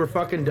 Ted, we're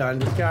fucking done.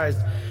 This guy's...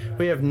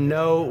 We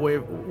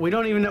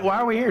don't even know. Why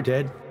are we here,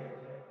 Ted?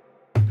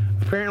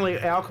 Apparently,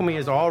 alchemy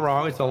is all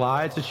wrong. It's a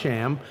lie. It's a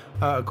sham.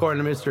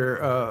 According to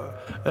Mr.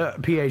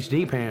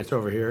 PhD Pants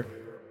over here.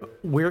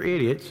 We're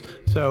idiots.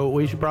 So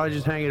we should probably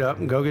just hang it up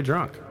and go get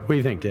drunk. What do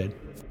you think, Ted?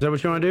 Is that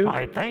what you want to do?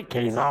 I think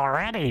he's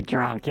already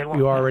drunk.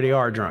 You already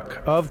are drunk.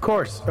 Of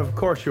course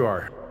you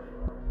are.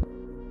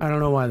 I don't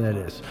know why that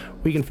is.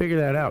 We can figure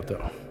that out,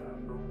 though.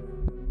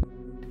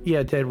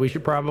 Yeah, Ted, we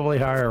should probably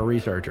hire a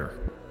researcher.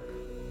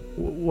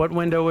 What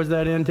window was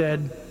that in,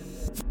 Ted?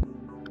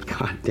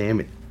 God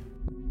damn it.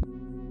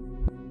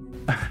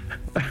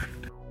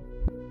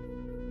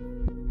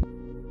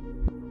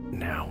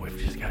 Now we've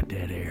just got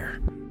dead air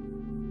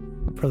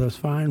for those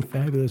fine,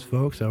 fabulous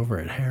folks over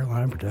at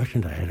Hairline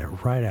Production. I had it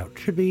right out.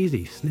 Should be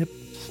easy. Snip,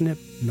 snip,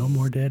 no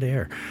more dead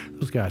air.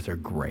 Those guys are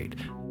great.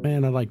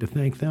 Man, I'd like to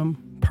thank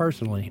them.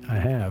 Personally, I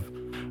have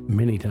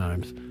many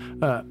times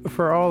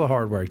for all the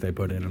hard work they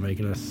put in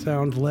making us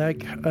sound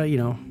like,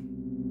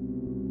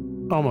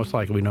 almost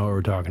like we know what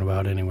we're talking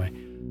about anyway.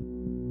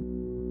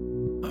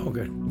 Oh,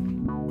 good.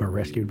 We're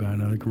rescued by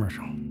another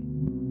commercial.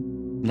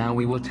 Now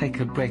we will take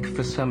a break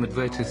for some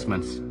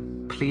advertisements.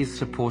 Please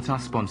support our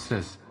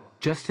sponsors.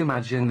 Just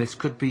imagine this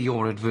could be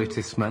your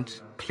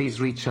advertisement. Please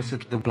reach us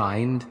at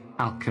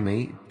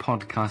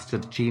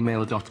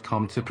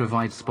theblindalchemypodcast@gmail.com to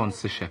provide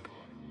sponsorship.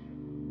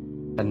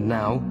 And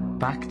now,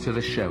 back to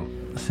the show.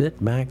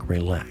 Sit back,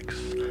 relax,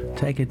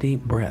 take a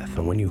deep breath,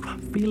 and when you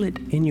feel it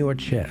in your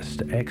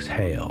chest,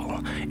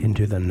 exhale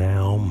into the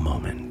now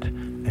moment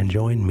and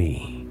join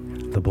me,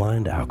 the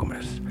Blind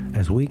Alchemist,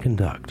 as we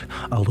conduct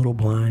a little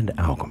blind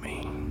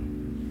alchemy.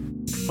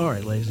 All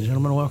right, ladies and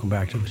gentlemen, welcome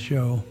back to the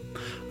show.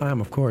 I am,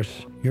 of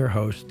course, your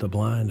host, the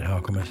Blind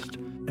Alchemist,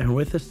 and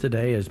with us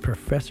today is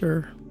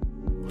Professor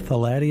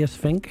Thalladius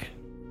Fink,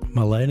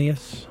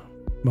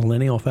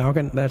 Millennial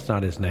Falcon. That's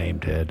not his name,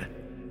 Ted.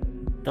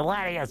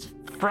 Thalladius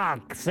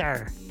Frunk,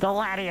 sir.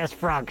 Thalladius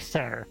Frunk,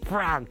 sir.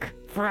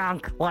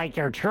 Frunk, like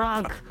your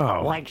trunk.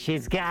 Oh. Like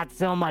she's got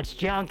so much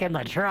junk in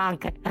the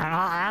trunk.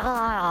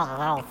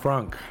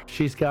 Frunk.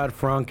 She's got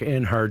Frunk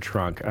in her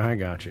trunk. I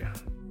got you.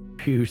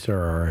 You, sir,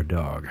 are a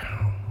dog.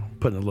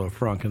 Putting a little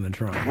Frunk in the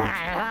trunk.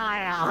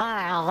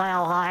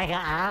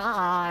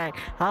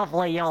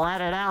 Hopefully you'll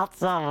edit out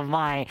some of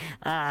my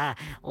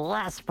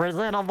less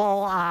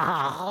presentable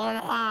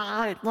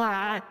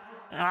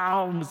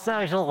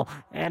social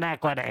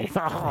inequities.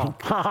 You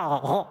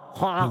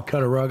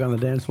cut a rug on the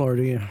dance floor,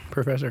 do you,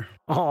 Professor?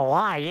 Oh,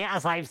 why,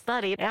 yes, I've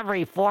studied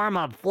every form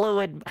of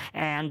fluid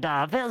and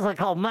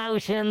physical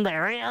motion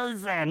there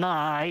is, and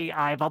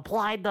I've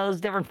applied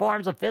those different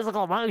forms of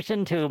physical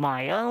motion to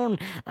my own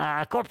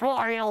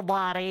corporeal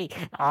body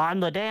on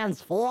the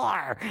dance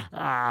floor.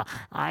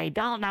 I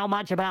don't know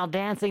much about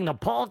dancing the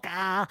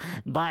polka,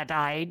 but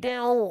I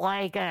do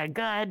like a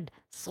good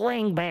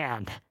swing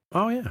band.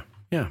 Oh, yeah.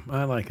 Yeah,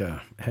 I like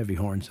a heavy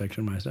horn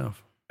section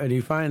myself. Do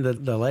you find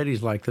that the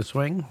ladies like the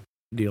swing?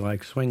 Do you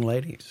like swing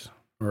ladies?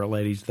 Or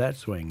ladies that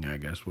swing, I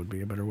guess, would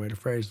be a better way to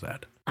phrase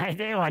that. I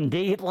do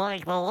indeed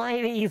like the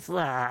ladies of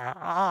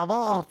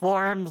all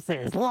forms,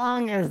 as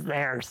long as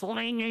they're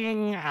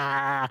swinging,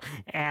 and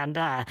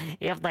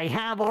if they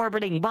have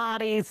orbiting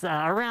bodies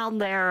around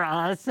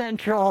their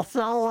central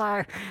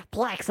solar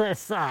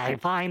plexus, I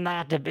find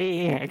that to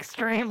be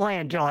extremely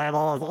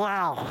enjoyable as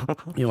well.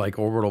 You like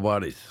orbital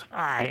bodies?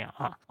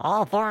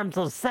 All forms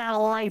of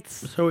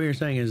satellites. So what you're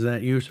saying is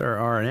that you, sir,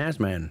 are an ass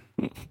man.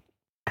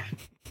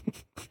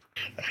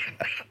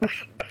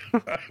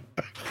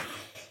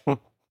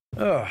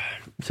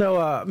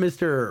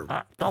 Mr.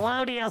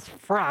 Thelodious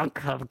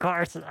Frunk, of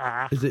course.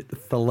 Is it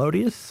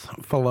Thelodious?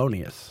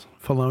 Felonious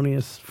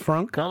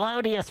Frunk?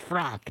 Thelodious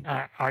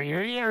Frunk. Are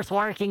your ears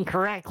working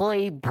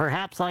correctly?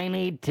 Perhaps I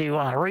need to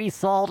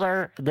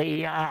resolder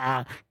the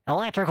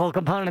electrical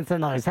components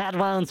in those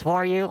headphones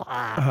for you.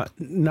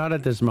 Not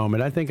at this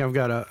moment. I think I've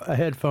got a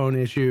headphone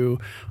issue,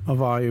 a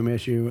volume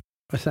issue.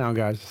 My sound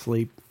guy's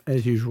asleep,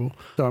 as usual.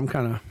 So I'm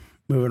kind of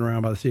moving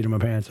around by the seat of my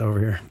pants over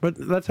here. But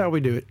that's how we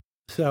do it.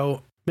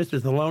 So,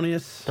 Mr.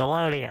 Thelonious.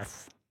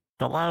 Thelodious.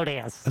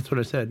 That's what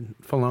I said.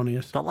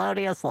 Felonious.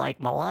 Thelodious, like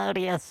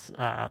melodious.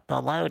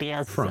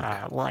 Thelodious.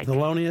 Frunk. Like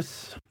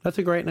Thelonious. That's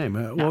a great name.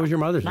 What was your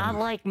mother's name? Not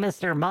like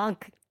Mr.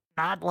 Monk.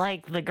 Not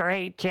like the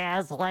great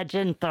jazz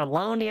legend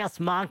Thelonious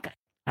Monk.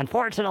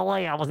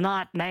 Unfortunately, I was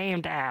not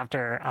named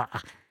after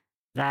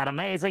that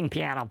amazing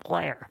piano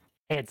player.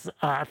 It's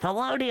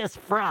Thelodious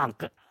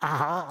Frunk.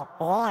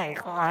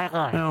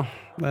 Well,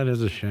 that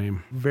is a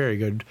shame. Very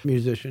good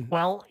musician.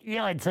 Well, you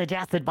had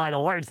suggested by the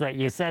words that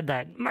you said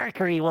that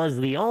mercury was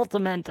the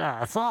ultimate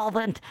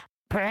solvent.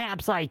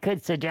 Perhaps I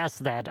could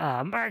suggest that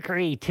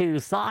mercury 2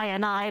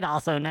 cyanide,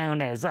 also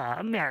known as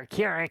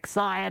mercuric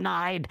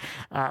cyanide,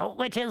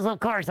 which is,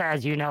 of course,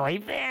 as you know, a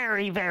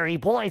very, very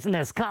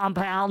poisonous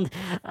compound.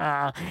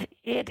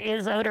 It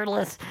is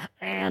odorless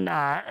and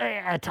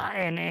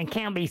it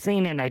can be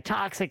seen in a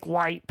toxic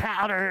white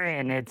powder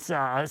in its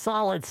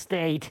solid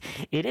state.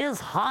 It is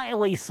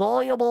highly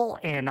soluble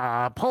in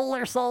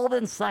polar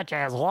solvents such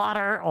as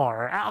water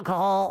or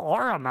alcohol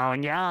or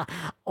ammonia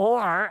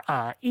or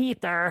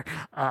ether.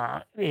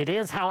 It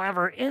is,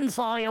 however,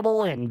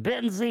 insoluble in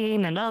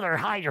benzene and other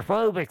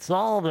hydrophobic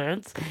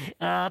solvents.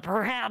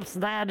 Perhaps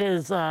that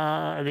is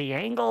the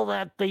angle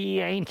that the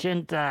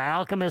ancient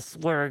alchemists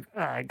were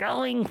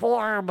going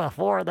for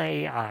before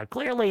they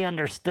clearly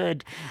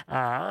understood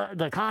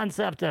the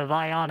concept of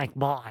ionic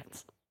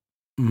bonds.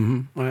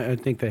 Mm-hmm. I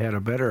think they had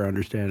a better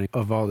understanding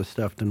of all this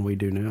stuff than we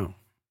do now.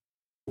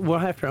 We'll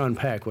have to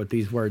unpack what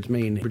these words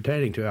mean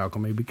pertaining to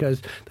alchemy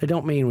because they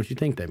don't mean what you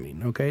think they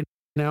mean, okay?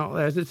 Now,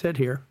 as it said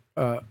here,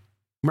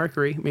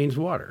 mercury means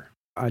water.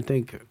 I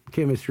think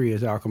chemistry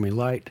is alchemy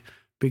light.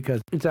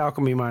 because it's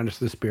alchemy minus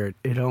the spirit.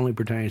 It only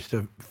pertains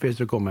to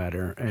physical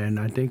matter. And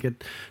I think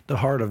at the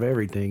heart of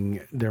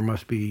everything, there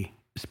must be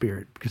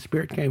spirit, because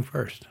spirit came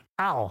first.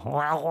 Oh,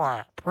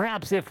 well,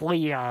 perhaps if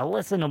we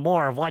listen to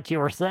more of what you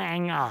were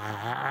saying,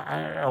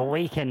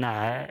 we can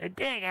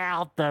dig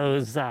out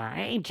those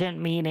ancient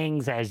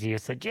meanings as you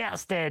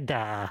suggested.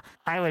 I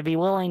would be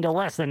willing to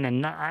listen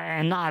and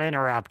not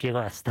interrupt you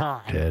this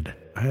time. Ted,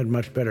 I had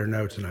much better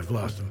notes and I've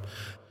lost them.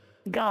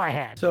 Go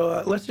ahead.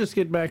 So let's just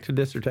get back to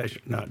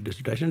dissertation. Not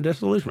dissertation,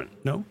 disillusionment.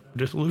 No,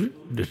 dissolution.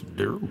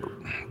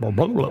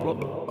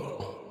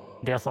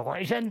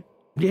 Dissolution?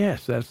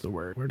 Yes, that's the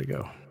word. Where'd it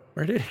go?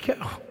 Where did it go?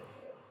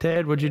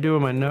 Ted, what'd you do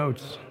with my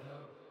notes?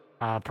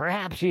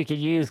 Perhaps you could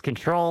use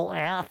Control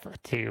F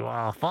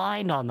to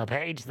find on the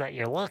page that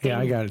you're looking. Yeah,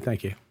 I got it.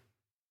 Thank you.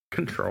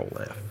 Control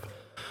F.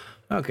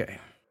 Okay.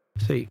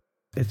 See,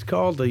 it's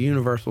called the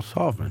universal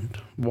solvent,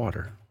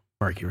 water,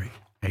 mercury,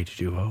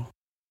 H2O.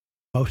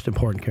 Most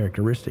important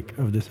characteristic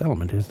of this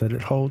element is that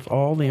it holds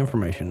all the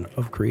information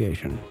of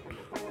creation,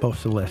 both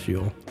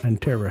celestial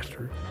and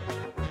terrestrial.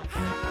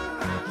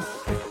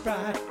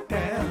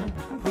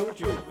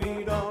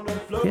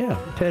 Yeah,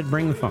 Ted,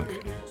 bring the funk.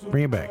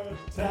 Bring it back.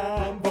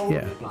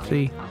 Yeah,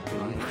 see?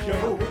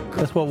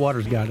 That's what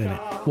water's got in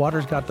it.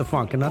 Water's got the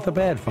funk, and not the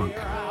bad funk.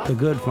 The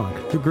good funk.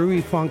 The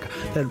groovy funk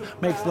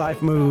that makes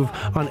life move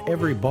on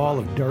every ball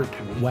of dirt,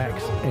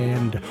 wax,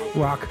 and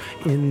rock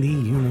in the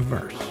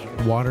universe.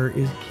 Water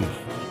is key.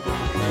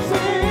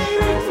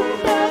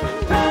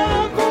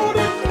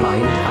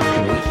 Blind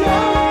Alchemy.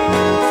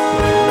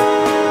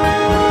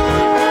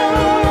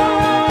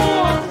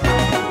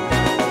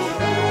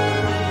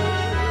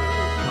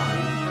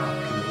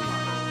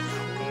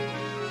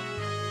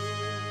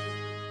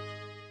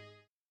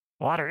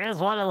 Water is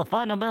one of the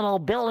fundamental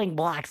building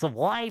blocks of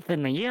life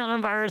in the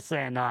universe,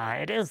 and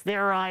it is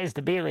theorized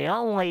to be the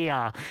only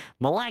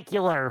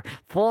molecular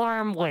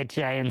form which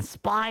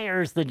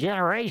inspires the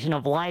generation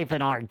of life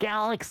in our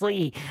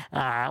galaxy.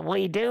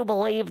 We do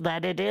believe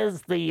that it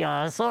is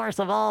the source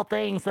of all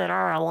things that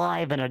are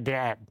alive and are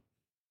dead.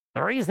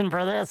 The reason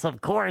for this,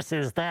 of course,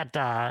 is that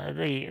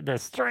the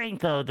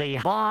strength of the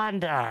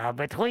bond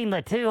between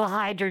the two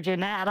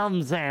hydrogen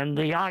atoms and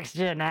the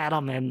oxygen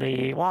atom in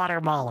the water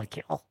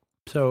molecule.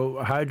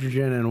 So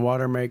hydrogen and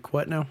water make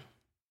what now?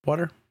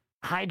 Water?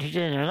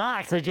 Hydrogen and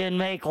oxygen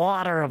make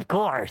water, of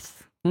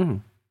course.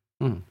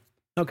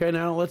 Okay,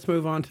 now let's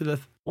move on to the...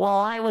 Well,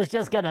 I was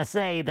just going to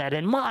say that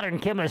in modern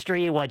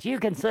chemistry, what you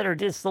consider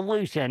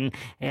dissolution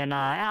in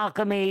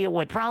alchemy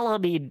would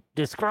probably be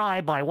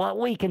described by what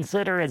we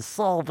consider as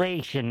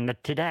solvation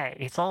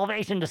today.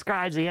 Solvation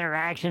describes the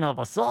interaction of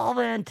a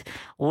solvent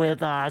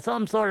with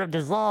some sort of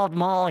dissolved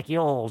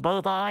molecules,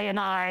 both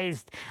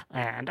ionized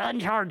and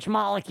uncharged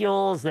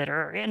molecules that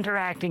are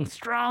interacting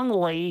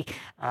strongly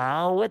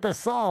with the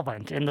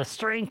solvent. And the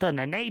strength and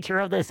the nature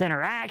of this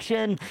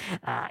interaction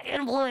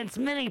influence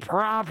many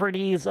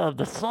properties of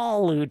the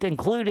solute,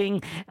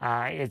 including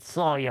its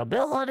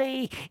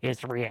solubility,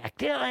 its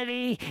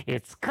reactivity,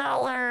 its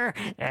color,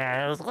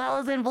 as well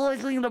as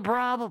influencing the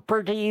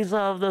properties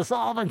of the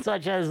solvent,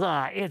 such as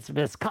its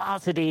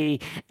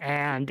viscosity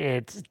and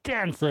its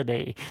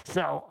density.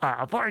 So,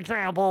 for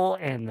example,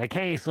 in the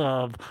case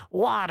of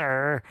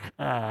water,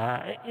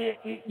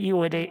 you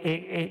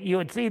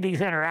would see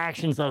these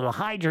interactions of the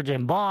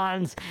hydrogen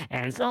bonds,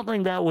 and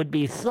something that would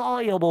be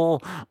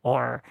soluble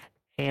or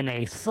in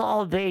a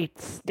solvate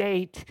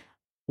state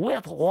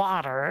with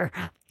water,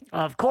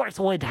 of course,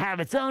 would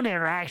have its own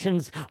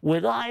interactions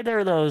with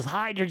either those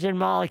hydrogen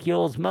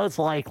molecules, most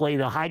likely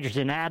the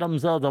hydrogen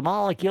atoms of the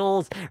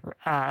molecules,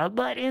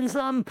 but in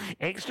some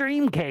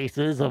extreme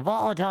cases of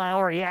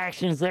volatile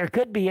reactions, there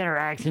could be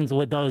interactions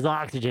with those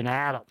oxygen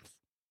atoms.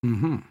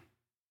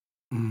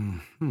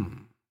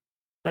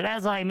 But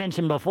as I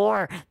mentioned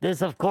before,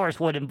 this, of course,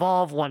 would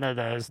involve one of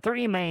those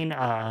three main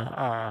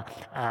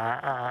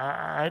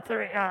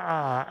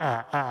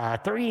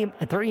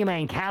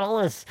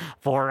catalysts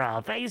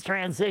for phase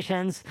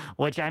transitions,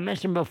 which I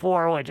mentioned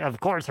before, which, of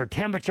course, are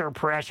temperature,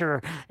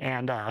 pressure,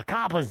 and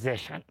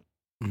composition.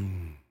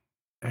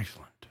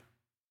 Excellent.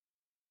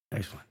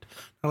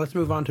 Now let's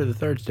move on to the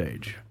third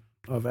stage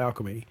of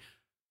alchemy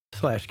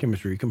 /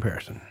 chemistry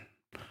comparison.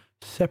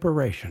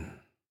 Separation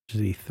is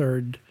the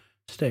third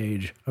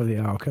stage of the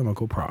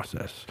alchemical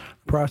process.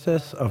 The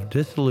process of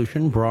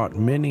dissolution brought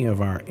many of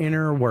our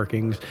inner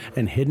workings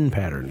and hidden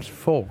patterns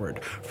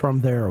forward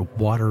from their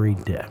watery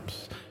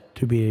depths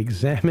to be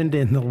examined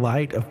in the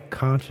light of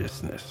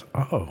consciousness.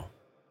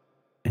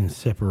 In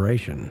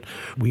separation,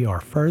 we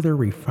are further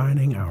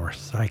refining our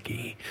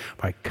psyche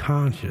by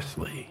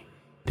consciously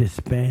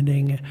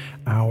disbanding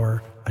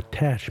our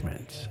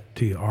attachments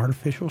to the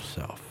artificial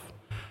self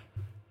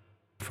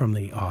from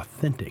the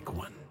authentic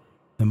one.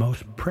 The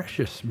most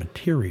precious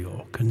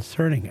material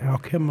concerning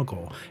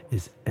alchemical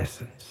is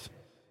essence.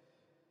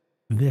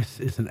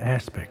 This is an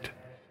aspect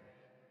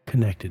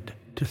connected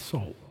to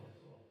soul.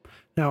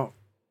 Now,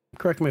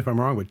 correct me if I'm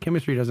wrong, but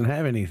chemistry doesn't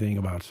have anything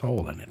about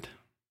soul in it.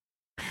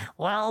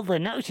 Well, the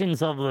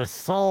notions of the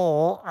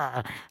soul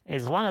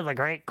is one of the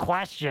great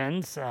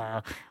questions.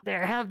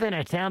 There have been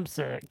attempts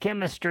at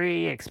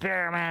chemistry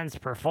experiments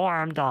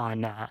performed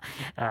on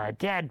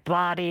dead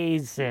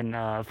bodies in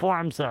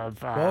forms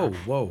of...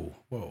 Whoa.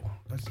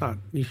 That's not...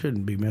 You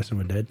shouldn't be messing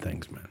with dead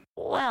things, man.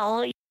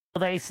 Well,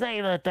 they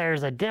say that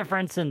there's a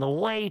difference in the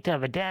weight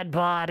of a dead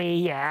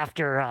body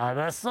after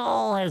the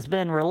soul has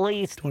been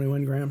released.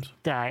 21 grams?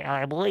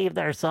 I believe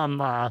there's some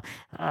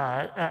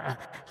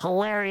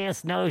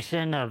hilarious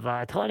notion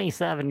of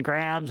 27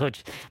 grams,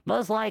 which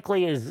most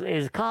likely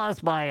is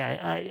caused by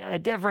a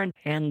difference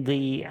in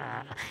the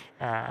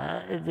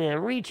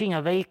reaching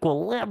of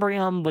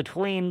equilibrium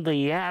between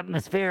the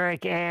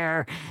atmospheric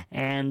air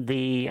and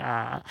the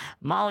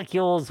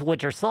molecules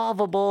which are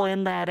solvable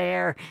in that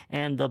air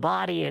and the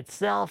body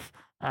itself.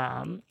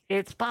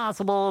 It's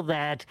possible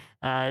that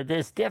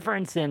this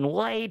difference in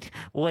weight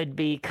would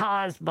be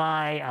caused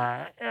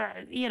by,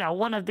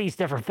 one of these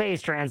different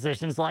phase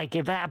transitions, like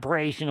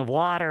evaporation of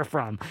water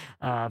from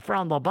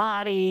the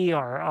body,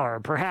 or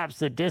perhaps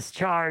the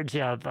discharge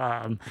of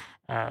the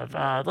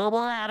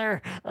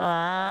bladder.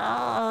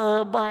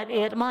 But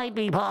it might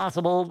be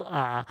possible.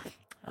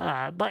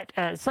 But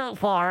so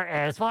far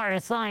as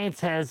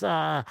science has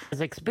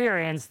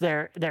experienced,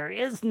 there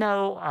is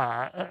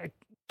no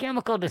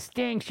chemical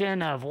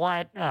distinction of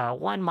what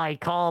one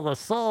might call the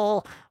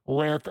soul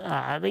with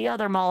the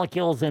other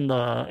molecules in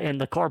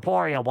the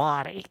corporeal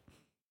body.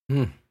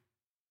 That's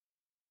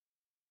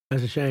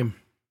a shame.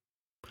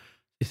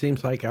 It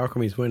seems like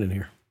alchemy's winning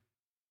here.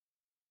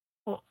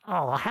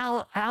 Oh,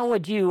 how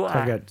would you...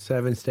 I've got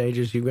 7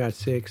 stages, you've got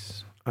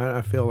 6.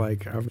 I feel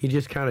like you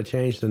just kind of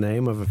changed the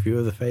name of a few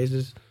of the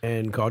phases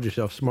and called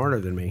yourself smarter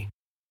than me.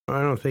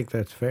 I don't think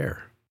that's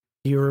fair.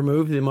 You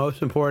remove the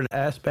most important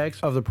aspects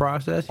of the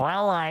process?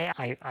 Well,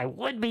 I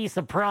would be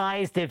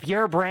surprised if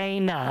your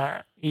brain,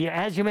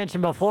 as you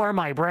mentioned before,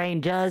 my brain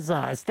does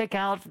stick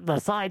out the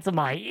sides of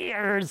my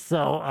ears,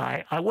 so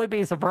I would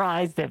be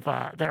surprised if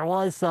there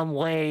was some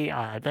way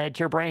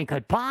that your brain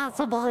could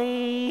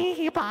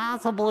possibly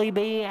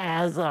be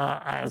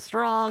as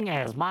strong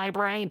as my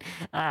brain,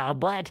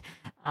 but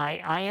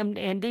I am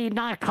indeed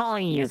not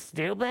calling you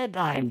stupid.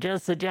 I'm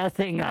just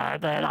suggesting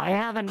that I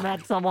haven't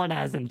met someone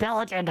as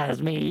intelligent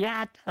as me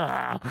yet.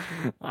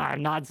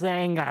 I'm not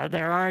saying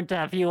there aren't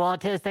a few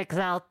autistics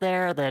out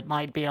there that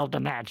might be able to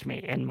match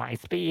me in my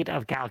speed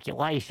of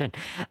calculation.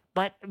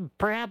 But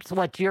perhaps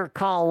what you're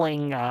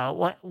calling,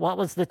 what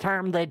was the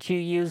term that you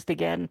used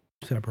again?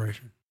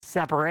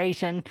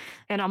 Separation.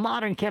 In a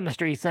modern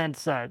chemistry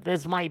sense,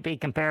 this might be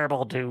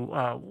comparable to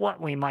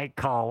what we might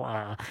call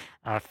a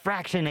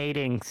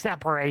fractionating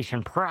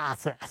separation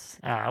process,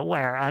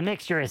 where a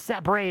mixture is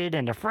separated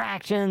into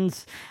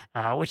fractions,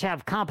 which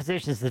have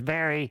compositions that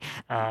vary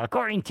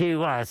according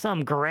to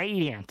some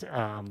gradient.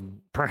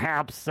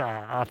 Perhaps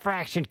a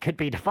fraction could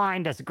be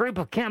defined as a group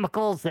of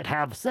chemicals that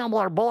have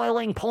similar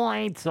boiling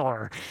points,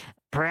 or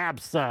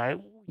perhaps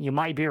you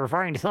might be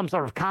referring to some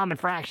sort of common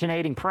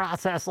fractionating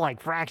process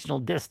like fractional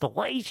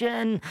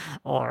distillation,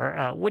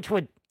 or which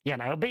would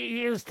be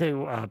used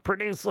to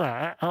produce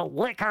a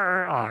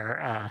liquor,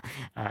 or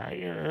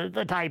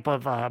the type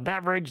of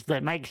beverage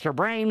that makes your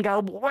brain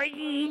go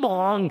boing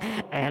bong,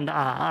 and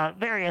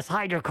various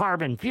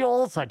hydrocarbon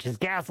fuels such as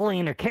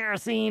gasoline or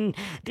kerosene,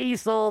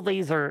 diesel.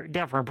 These are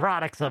different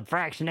products of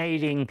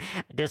fractionating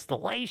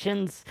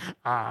distillations.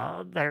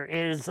 There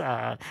is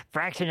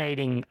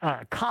fractionating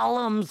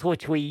columns,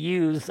 which we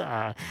use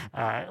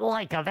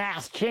like a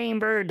vast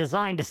chamber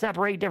designed to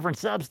separate different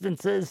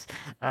substances.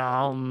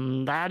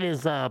 That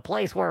is a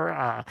place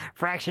where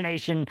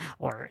fractionation,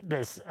 or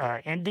this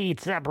indeed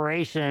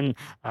separation,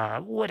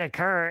 would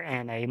occur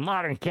in a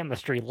modern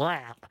chemistry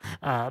lab.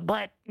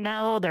 But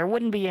no, there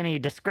wouldn't be any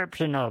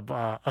description of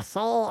a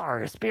soul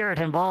or a spirit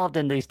involved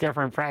in these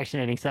different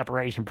fractionating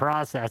separation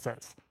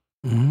processes.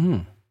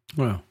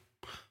 Well,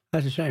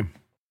 that's a shame.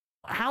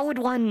 How would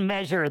one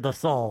measure the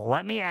soul?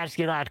 Let me ask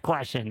you that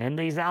question. In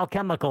these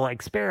alchemical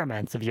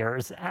experiments of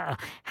yours,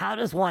 how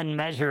does one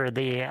measure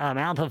the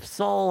amount of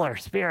soul or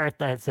spirit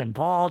that's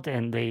involved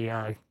in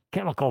the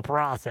chemical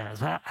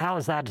process? How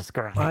is that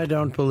described? I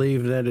don't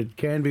believe that it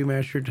can be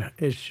measured.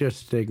 It's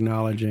just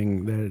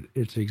acknowledging that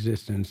its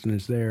existence and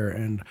it's there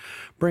and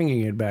bringing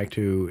it back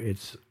to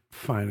its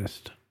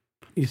finest.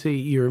 You see,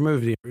 you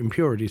remove the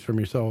impurities from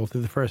your soul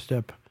through the first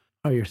step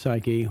of your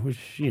psyche,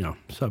 which,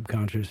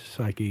 subconscious,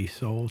 psyche,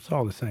 soul, it's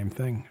all the same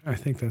thing. I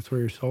think that's where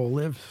your soul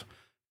lives.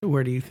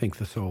 Where do you think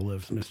the soul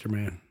lives, Mr.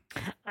 Man?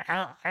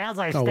 As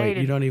I stated... wait,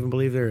 you don't even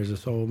believe there is a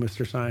soul,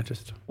 Mr.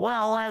 Scientist?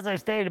 Well, as I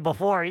stated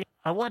before,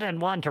 I wouldn't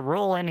want to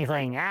rule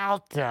anything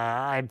out.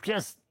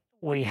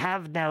 We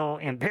have no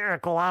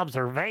empirical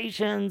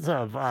observations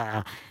of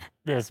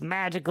this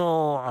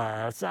magical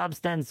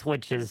substance,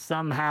 which is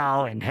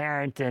somehow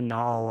inherent in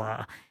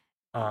all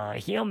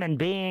human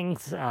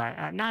beings.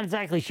 I'm not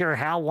exactly sure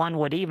how one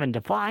would even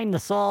define the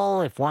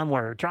soul if one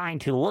were trying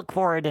to look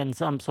for it in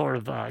some sort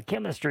of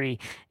chemistry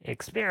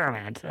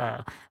experiment.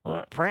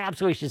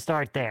 Perhaps we should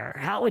start there.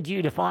 How would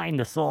you define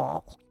the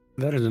soul?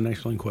 That is an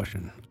excellent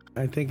question.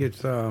 I think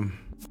it's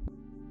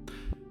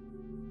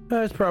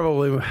That's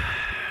probably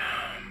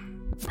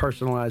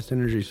personalized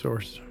energy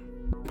source.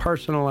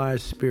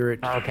 Personalized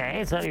spirit.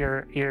 Okay, so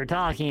you're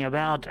talking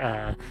about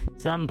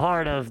some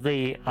part of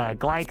the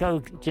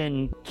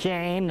glycogen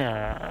chain,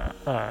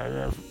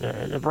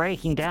 the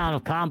breaking down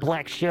of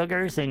complex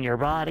sugars in your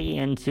body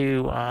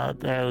into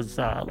those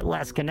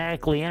less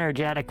kinetically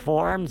energetic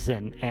forms,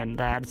 and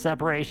that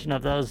separation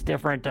of those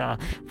different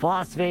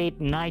phosphate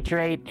and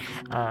nitrate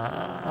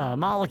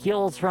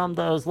molecules from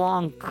those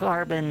long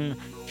carbon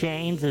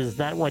chains. Is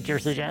that what you're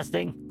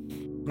suggesting?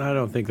 I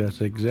don't think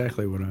that's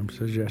exactly what I'm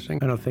suggesting.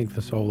 I don't think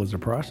the soul is a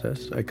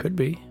process. It could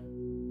be.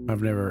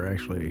 I've never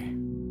actually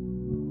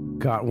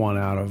got one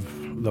out of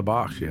the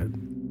box yet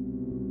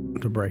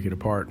to break it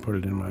apart, put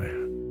it in my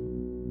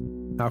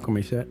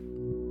alchemy set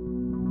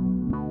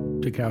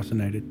to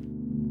calcinate it.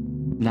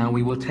 Now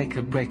we will take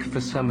a break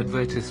for some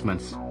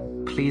advertisements.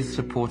 Please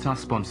support our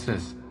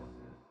sponsors.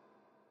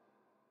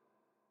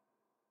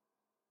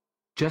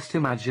 Just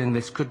imagine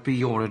this could be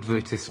your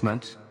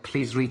advertisement.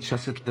 Please reach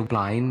us at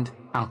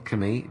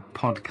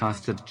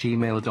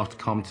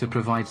theblindalchemypodcast@gmail.com to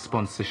provide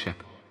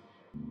sponsorship.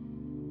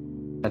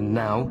 And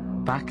now,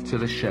 back to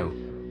the show.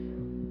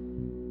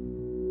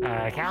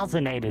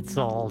 Calcinated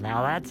soul.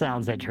 Now that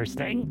sounds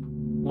interesting.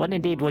 What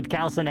indeed would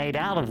calcinate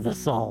out of the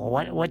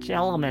soul? Which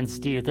elements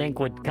do you think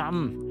would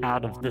come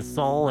out of the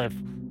soul if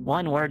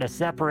one were to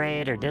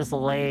separate or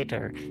dissolate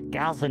or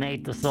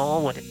calcinate the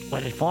soul? Would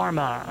it form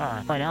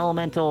an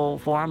elemental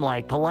form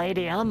like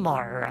palladium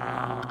or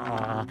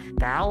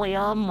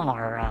thallium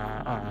or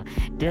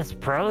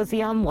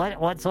dysprosium?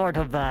 What sort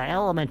of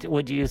element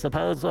would you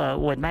suppose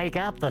would make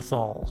up the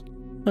soul?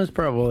 That's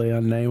probably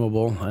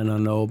unnameable and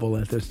unknowable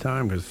at this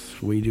time because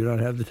we do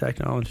not have the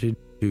technology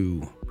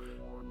to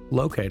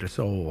locate a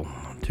soul,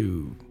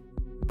 to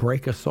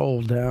break a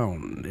soul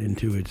down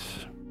into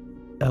its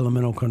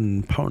elemental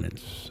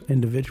components,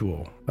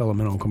 individual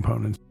elemental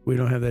components. We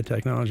don't have that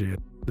technology.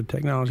 The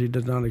technology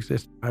does not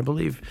exist. I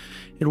believe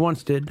it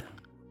once did,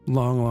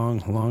 long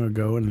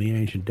ago in the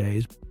ancient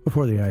days,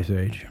 before the Ice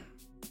Age,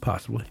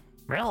 possibly.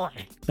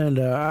 Really? And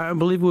I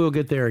believe we'll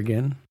get there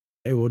again.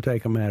 It will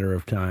take a matter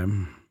of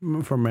time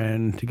for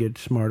man to get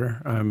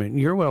smarter. I mean,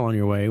 you're well on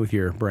your way with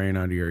your brain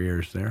under your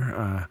ears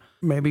there.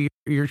 Maybe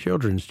your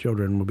children's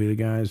children will be the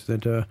guys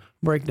that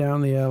break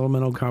down the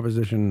elemental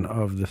composition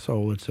of the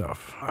soul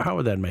itself. How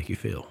would that make you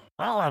feel?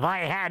 Well, if I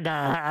had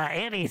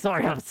any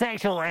sort of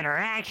sexual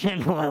interaction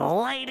with a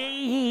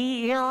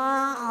lady,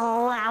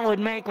 that would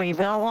make me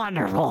feel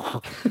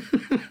wonderful.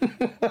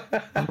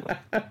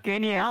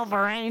 Can you help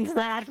arrange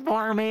that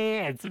for me?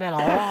 It's been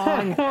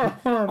a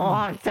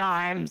long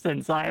time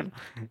since I've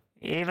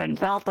even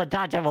felt the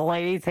touch of a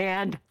lady's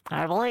hand.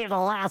 I believe the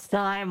last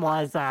time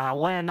was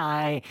when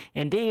I,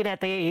 indeed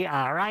at the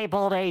ripe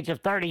old age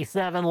of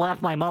 37,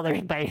 left my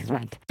mother's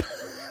basement.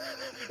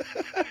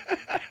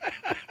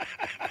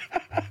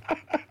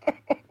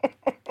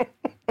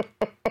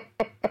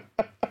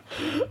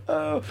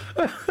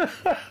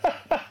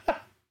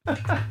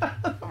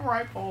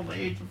 Ripe old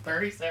age of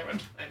 37.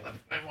 I left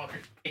my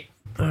mother's basement.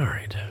 All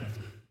right.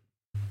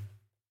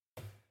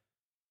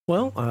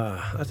 Well,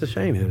 that's a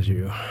shame that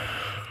you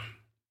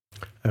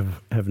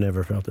have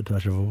never felt the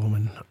touch of a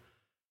woman.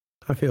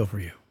 I feel for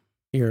you.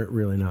 You're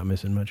really not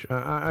missing much.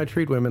 I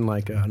treat women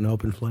like an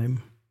open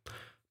flame.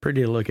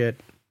 Pretty to look at,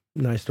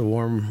 nice to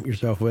warm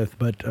yourself with,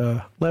 but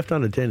left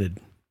unattended,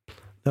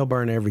 they'll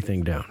burn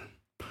everything down.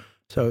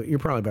 So you're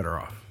probably better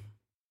off.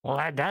 Well,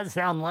 that does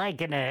sound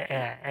like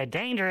a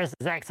dangerous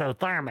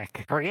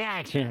exothermic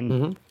reaction.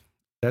 Mm-hmm.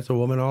 That's a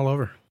woman all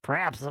over.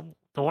 Perhaps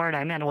the word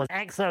I meant was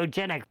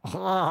exogenic.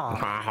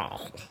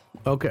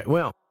 Okay,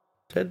 well,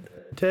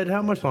 Ted,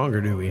 how much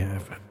longer do we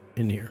have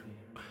in here?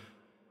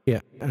 Yeah,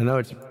 I know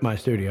it's my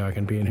studio. I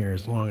can be in here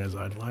as long as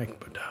I'd like,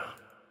 but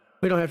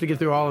we don't have to get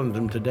through all of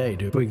them today,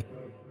 do we?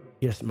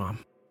 Yes,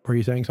 Mom. Were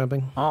you saying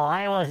something? Oh,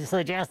 I was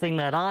suggesting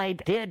that I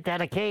did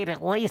dedicate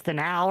at least an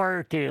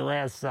hour to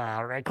this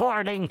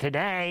recording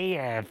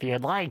today. If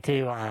you'd like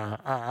to,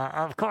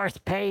 of course,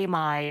 pay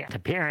my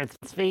appearance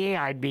fee,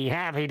 I'd be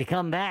happy to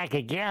come back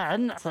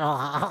again. So,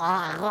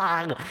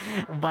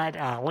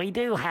 but we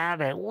do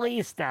have at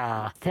least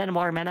 10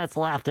 more minutes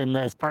left in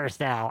this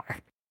first hour.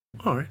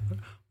 All right.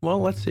 Well,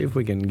 let's see if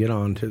we can get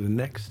on to the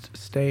next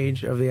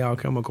stage of the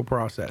alchemical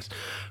process.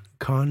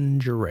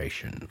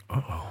 Conjuration.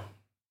 Uh-oh.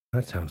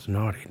 That sounds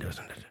naughty,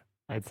 doesn't it?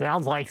 It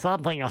sounds like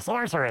something a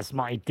sorceress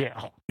might do.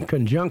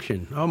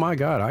 Conjunction. Oh my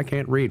God, I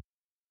can't read.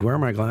 Where are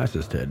my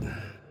glasses, Ted?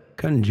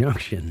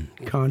 Conjunction.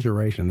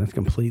 Conjuration. That's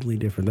completely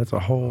different. That's a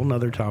whole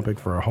nother topic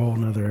for a whole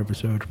nother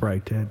episode.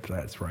 Right, Ted?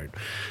 That's right.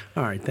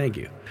 All right, thank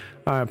you.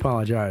 I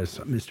apologize,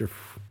 Mr.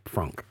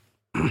 Frunk.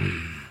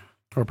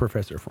 Or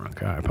Professor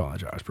Frunk. I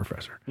apologize,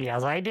 Professor.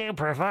 Yes, I do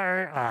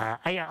prefer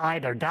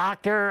either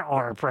Doctor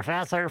or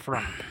Professor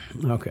Frunk.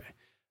 Okay.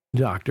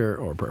 Doctor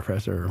or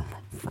Professor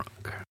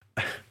Frunk.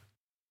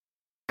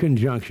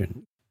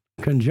 Conjunction.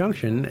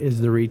 Conjunction is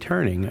the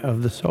returning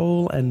of the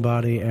soul and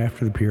body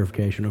after the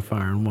purification of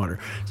fire and water.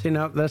 See,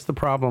 now that's the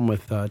problem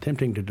with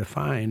attempting to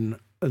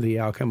define the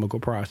alchemical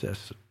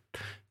process.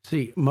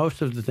 See,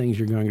 most of the things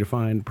you're going to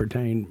find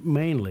pertain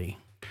mainly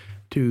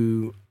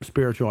to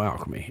spiritual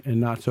alchemy and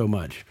not so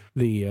much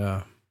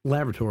the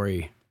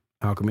laboratory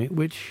alchemy,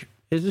 which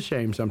is a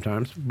shame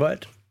sometimes.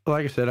 But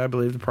like I said, I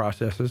believe the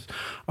processes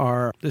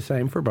are the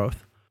same for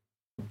both.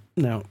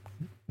 Now,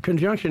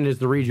 conjunction is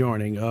the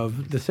rejoining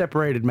of the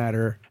separated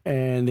matter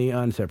and the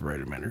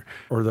unseparated matter,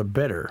 or the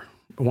better.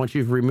 Once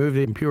you've removed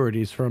the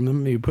impurities from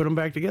them, you put them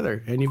back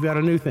together, and you've got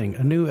a new thing,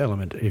 a new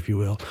element, if you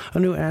will, a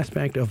new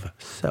aspect of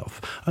self,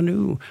 a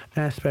new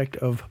aspect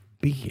of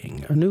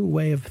being, a new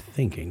way of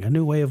thinking, a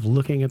new way of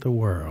looking at the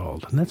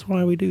world. And that's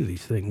why we do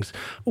these things.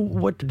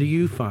 What do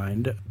you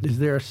find? Is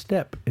there a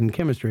step in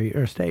chemistry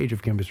or a stage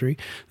of chemistry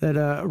that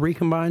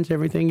recombines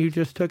everything you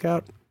just took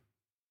out?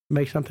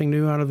 Make something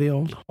new out of the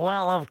old?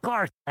 Well, of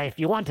course, if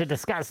you want to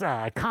discuss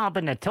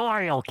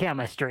combinatorial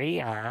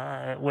chemistry,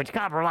 which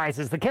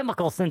compromises the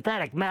chemical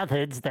synthetic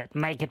methods that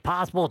make it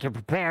possible to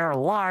prepare a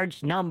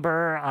large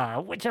number,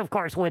 which of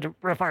course would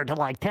refer to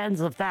like tens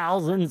of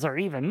thousands or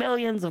even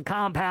millions of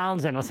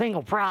compounds in a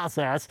single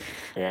process,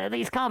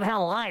 these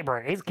compound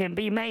libraries can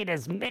be made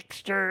as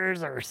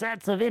mixtures or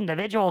sets of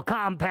individual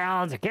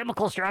compounds or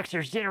chemical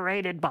structures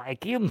generated by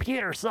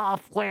computer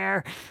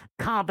software.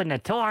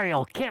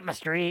 Combinatorial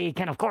chemistry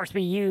can, of course,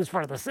 be used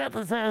for the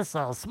synthesis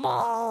of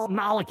small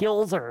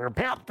molecules or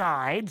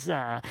peptides.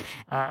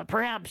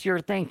 Perhaps you're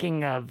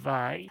thinking of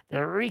the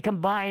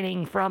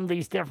recombining from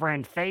these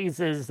different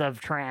phases of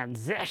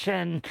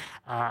transition.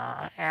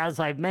 As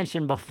I've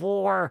mentioned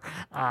before,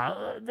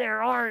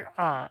 there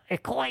are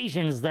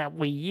equations that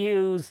we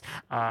use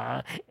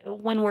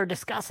when we're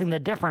discussing the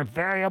different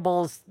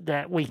variables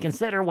that we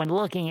consider when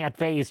looking at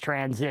phase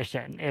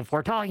transition. If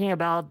we're talking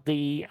about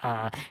the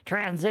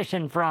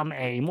transition from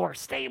a more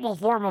stable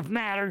form of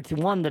matter to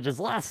one that is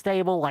less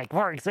stable, like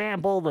for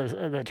example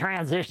the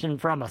transition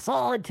from a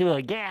solid to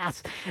a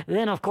gas,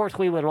 then of course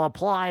we would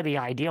apply the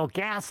ideal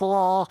gas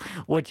law,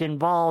 which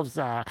involves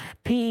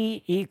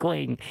P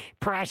equaling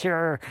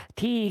pressure,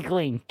 T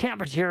equaling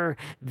temperature,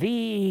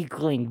 V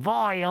equaling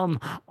volume,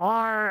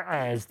 R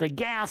as the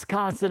gas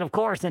constant, of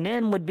course, and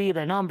N would be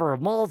the number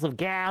of moles of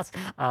gas.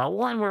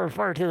 One would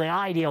refer to the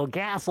ideal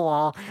gas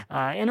law.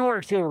 In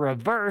order to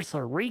reverse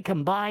or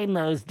recombine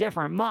those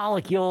different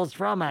molecules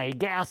from a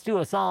gas to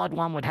a solid,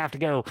 one would have to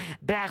go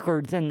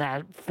backwards in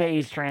that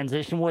phase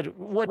transition,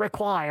 would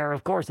require,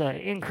 of course, an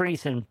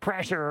increase in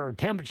pressure or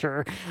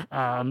temperature,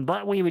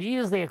 but we would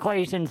use the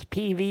equations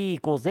PV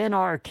equals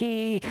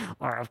nRT,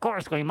 or of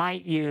course we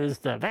might use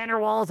the van der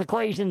Waals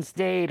equation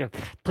state of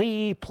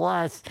P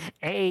plus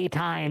A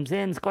times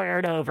N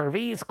squared over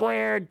V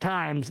squared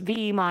times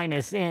V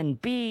minus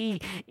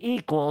NB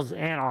equals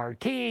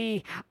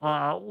nRT,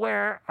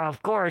 where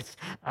of course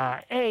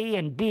A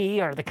and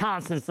B are the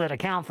constants that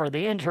account for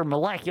the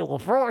intermolecular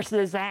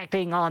forces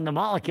acting on the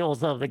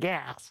molecules of the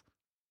gas.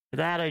 Did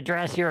that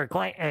address your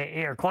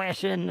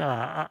question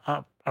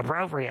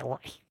appropriately?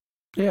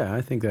 Yeah,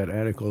 I think that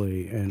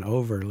adequately and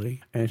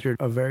overly answered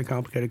a very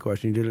complicated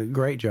question. You did a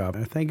great job.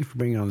 And thank you for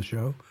being on the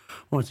show.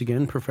 Once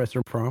again,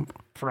 Professor Fromp.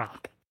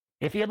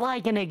 If you'd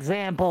like an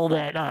example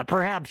that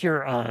perhaps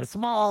your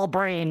small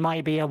brain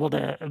might be able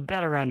to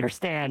better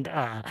understand,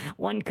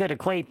 one could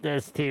equate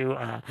this to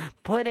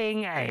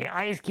putting a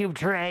ice cube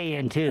tray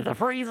into the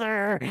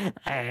freezer,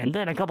 and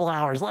then a couple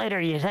hours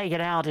later you take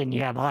it out and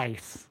you have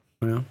ice.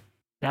 Well,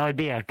 that would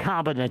be a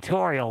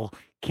combinatorial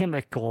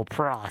chemical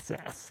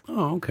process.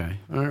 Oh, okay.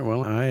 All right.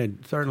 Well, I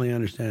certainly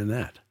understand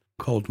that.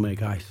 Cold to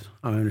make ice.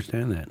 I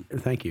understand that.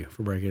 Thank you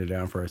for breaking it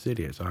down for us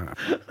idiots.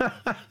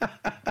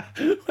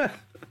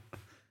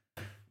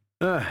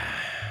 The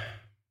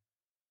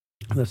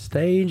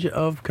stage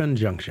of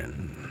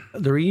conjunction.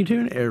 The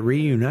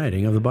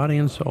reuniting of the body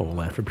and soul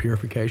after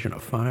purification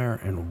of fire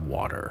and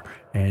water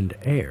and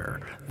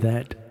air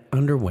that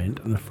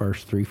underwent in the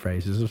first three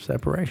phases of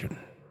separation.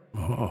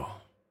 Oh.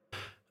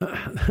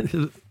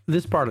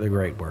 This part of the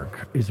great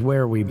work is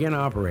where we begin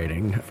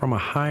operating from a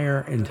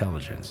higher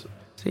intelligence.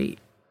 See,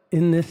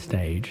 in this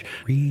stage,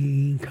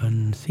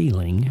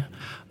 reconciling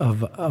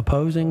of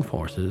opposing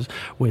forces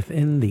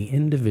within the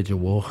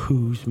individual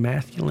whose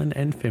masculine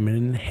and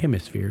feminine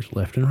hemispheres,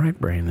 left and right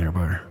brain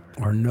thereby,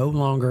 are no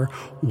longer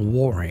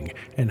warring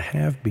and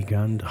have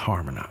begun to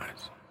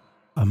harmonize.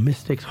 A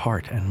mystic's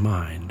heart and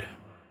mind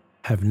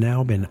have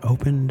now been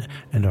opened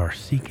and are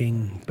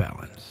seeking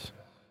balance.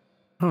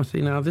 Oh,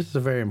 see, now this is a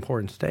very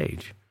important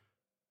stage.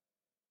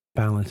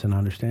 Balance and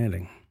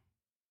understanding.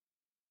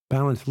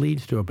 Balance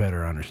leads to a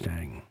better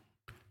understanding.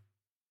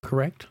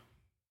 Correct?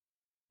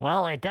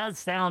 Well, it does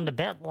sound a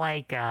bit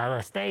like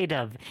the state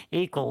of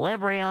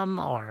equilibrium,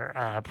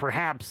 or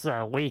perhaps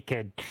we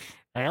could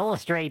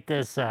illustrate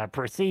this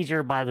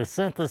procedure by the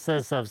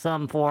synthesis of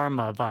some form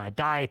of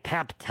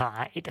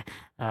dipeptide.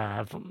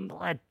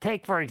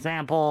 Take, for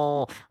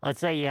example, let's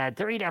say you had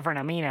 3 different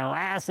amino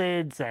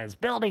acids as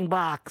building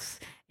blocks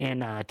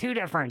in 2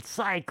 different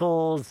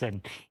cycles,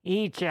 and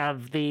each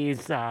of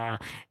these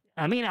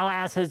amino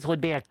acids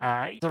would be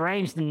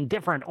arranged in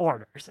different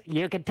orders.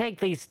 You could take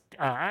these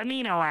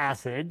amino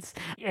acids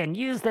and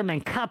use them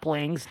in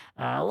couplings.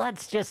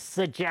 Let's just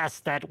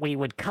suggest that we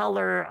would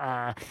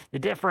color the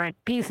different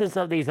pieces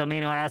of these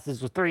amino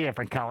acids with 3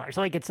 different colors.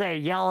 So we could say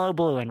yellow,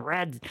 blue, and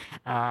red.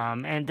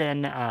 And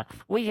then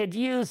we could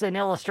use an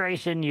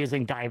illustration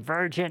using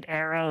divergent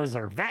arrows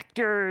or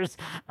vectors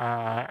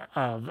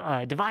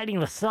of dividing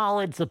the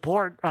solid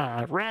support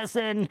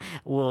resin.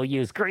 We'll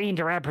use green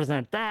to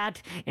represent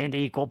that into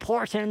equal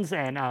portions,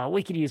 and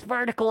we could use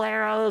vertical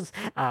arrows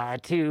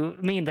to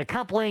mean the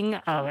coupling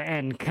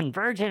and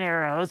convergent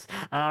arrows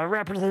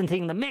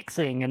representing the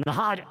mixing and the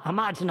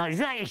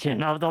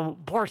homogenization of the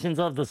portions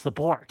of the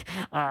support.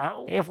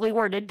 If we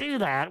were to do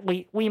that,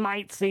 we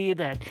might see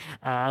that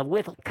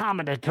with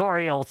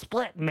combinatorial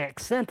split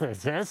mix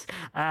synthesis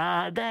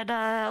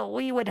that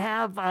we would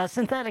have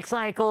synthetic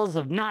cycles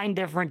of 9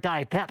 different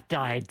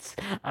dipeptides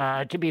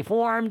to be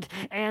formed,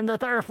 and the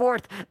third or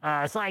fourth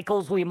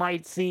cycles we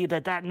might see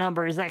that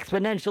number is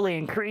exponentially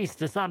increased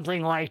to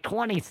something like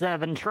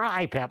 27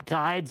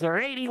 tripeptides or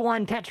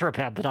 81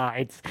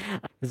 tetrapeptides.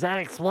 Does that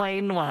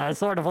explain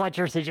sort of what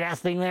you're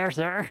suggesting there,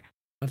 sir?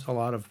 That's a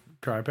lot of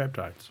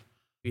tripeptides.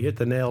 You hit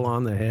the nail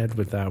on the head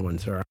with that one,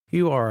 sir.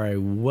 You are a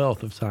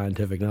wealth of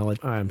scientific knowledge.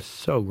 I am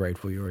so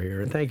grateful you were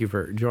here, and thank you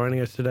for joining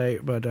us today.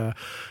 But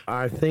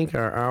I think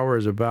our hour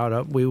is about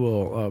up. We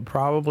will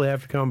probably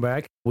have to come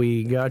back.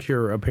 We got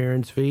your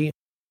appearance fee.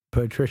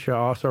 Patricia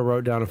also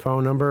wrote down a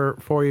phone number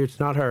for you. It's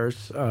not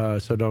hers,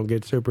 so don't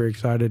get super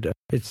excited.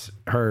 It's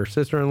her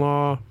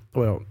sister-in-law.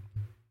 Well,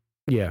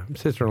 yeah,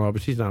 sister-in-law,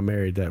 but she's not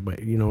married that way.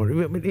 You know what I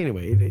mean? But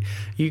anyway,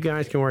 you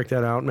guys can work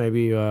that out.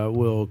 Maybe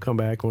we'll come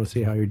back and we'll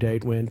see how your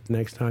date went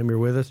next time you're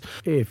with us.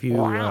 If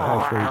you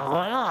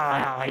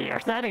actually...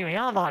 You're setting me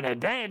up on a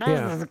date.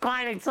 This is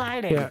quite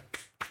exciting. Yeah.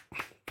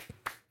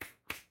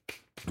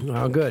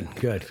 Oh, good.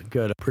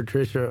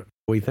 Patricia,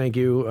 we thank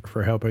you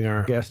for helping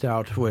our guest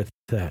out with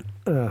that.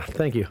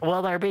 Thank you.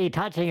 Will there be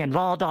touching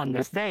involved on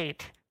this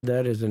date?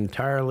 That is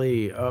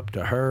entirely up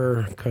to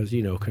her, because,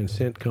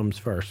 consent comes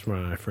first,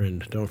 my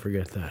friend. Don't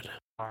forget that.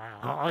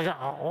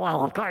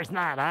 Well, of course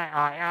not.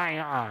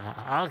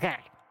 Okay.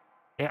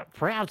 Yeah,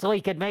 perhaps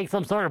we could make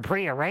some sort of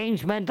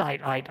prearrangement.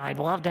 I'd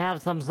love to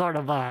have some sort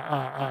of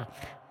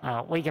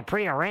we could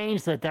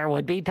prearrange that there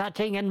would be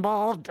touching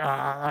involved.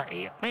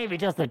 Maybe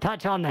just a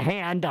touch on the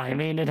hand. I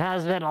mean, it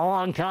has been a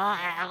long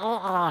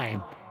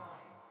time.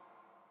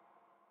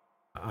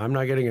 I'm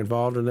not getting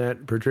involved in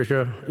that.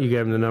 Patricia, you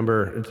gave him the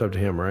number. It's up to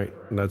him, right?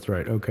 That's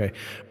right. Okay.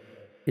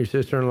 Your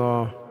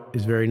sister-in-law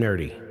is very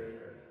nerdy.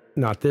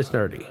 Not this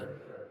nerdy.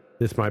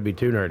 This might be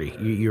too nerdy.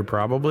 You're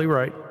probably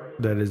right.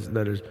 That is.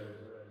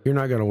 You're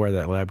not going to wear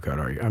that lab coat,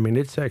 are you? I mean,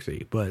 it's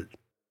sexy, but...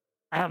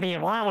 I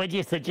mean, what would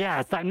you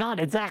suggest? I'm not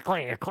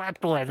exactly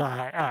equipped with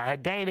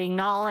dating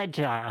knowledge.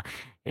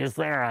 Is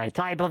there a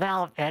type of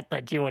outfit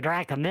that you would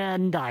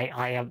recommend?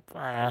 I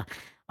have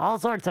all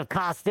sorts of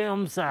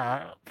costumes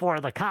for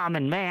the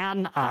common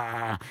man.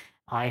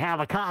 I have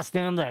a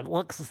costume that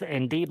looks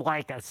indeed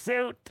like a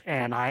suit,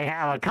 and I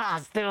have a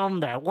costume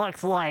that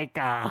looks like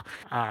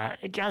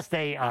just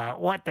a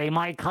what they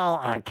might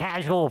call a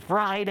casual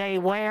Friday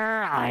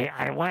wear.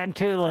 I went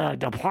to the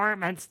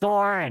department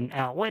store and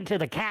went to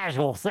the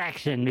casual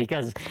section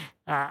because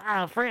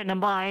a friend of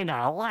mine,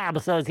 a lab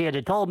associate,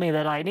 had told me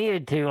that I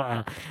needed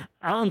to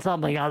own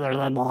something other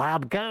than the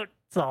lab coat.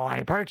 So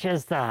I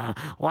purchased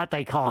what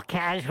they call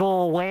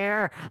casual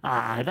wear.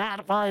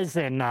 That was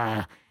in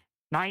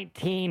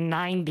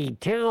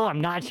 1992.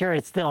 I'm not sure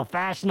it's still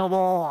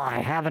fashionable. I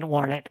haven't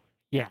worn it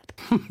yet.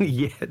 Do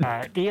you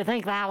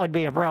think that would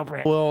be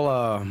appropriate?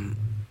 Well,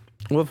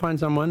 we'll find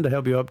someone to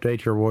help you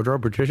update your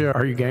wardrobe. Patricia,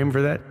 are you game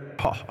for that?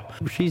 Oh,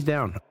 she's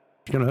down.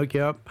 She's going to hook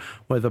you up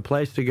with a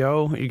place to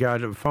go. You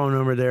got a phone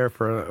number there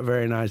for a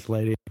very nice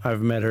lady.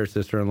 I've met her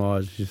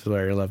sister-in-law. She's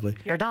very lovely.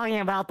 You're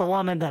talking about the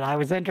woman that I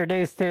was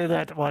introduced to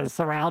that was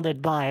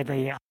surrounded by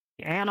the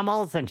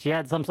animals, and she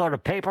had some sort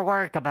of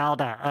paperwork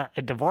about a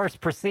divorce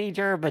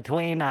procedure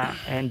between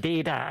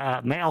indeed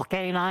a male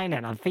canine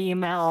and a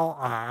female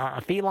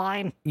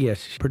feline.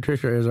 Yes,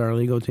 Patricia is our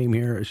legal team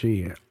here.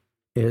 She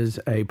is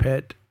a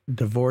pet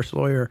divorce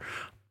lawyer.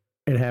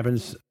 It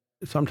happens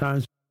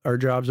sometimes our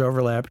jobs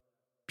overlap.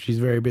 She's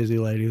a very busy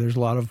lady. There's a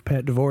lot of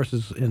pet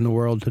divorces in the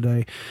world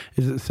today.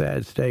 It's a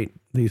sad state.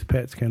 These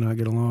pets cannot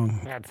get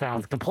along. That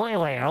sounds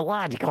completely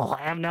illogical.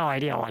 I have no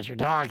idea what you're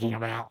talking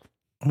about.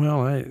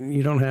 Well,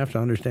 you don't have to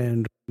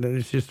understand that.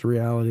 It's just the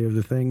reality of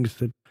the things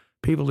that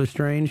people are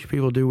strange,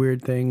 people do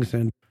weird things,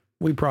 and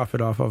we profit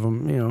off of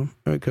them,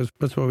 because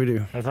that's what we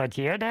do. That's what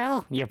you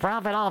do? You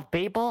profit off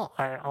people?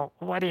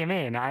 What do you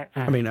mean? I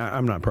mean,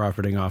 I'm not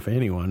profiting off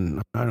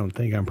anyone. I don't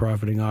think I'm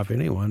profiting off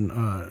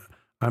anyone.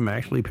 I'm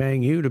actually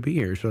paying you to be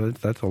here, so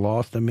that's a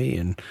loss to me,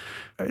 and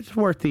it's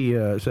worth the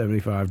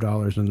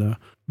 $75 and the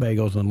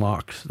bagels and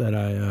lox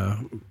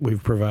that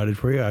we've provided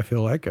for you. I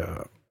feel like...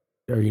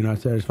 Are you not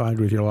satisfied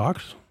with your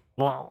locks?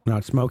 Well,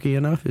 not smoky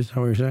enough, is that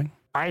what you're saying?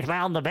 I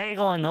found the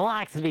bagel and the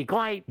lox to be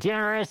quite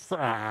generous.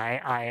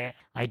 I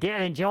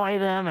did enjoy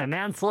them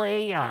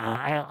immensely.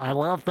 I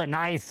love the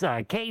nice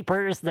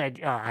capers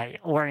that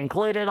were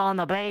included on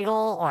the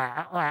bagel.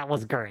 That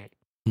was great.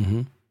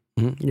 Mm-hmm.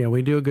 Mm-hmm. Yeah,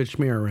 we do a good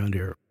smear around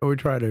here. We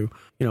try to,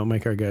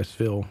 make our guests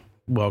feel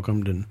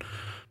welcomed and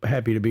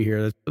happy to be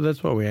here.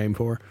 That's what we aim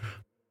for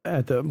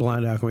at the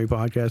Blind Alchemy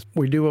Podcast.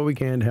 We do what we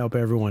can to help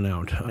everyone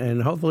out.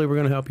 And hopefully we're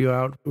going to help you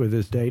out with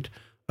this date.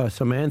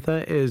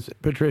 Samantha is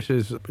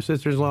Patricia's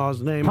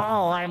sister-in-law's name.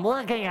 Oh, I'm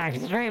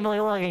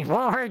extremely looking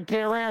forward to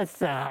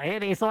this.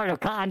 Any sort of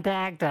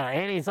contact,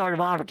 any sort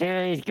of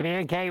opportunity to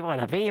communicate with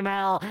a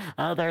female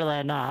other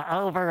than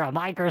over a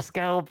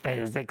microscope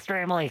is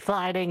extremely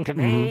exciting to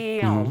me.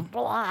 Mm-hmm.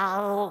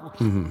 Wow.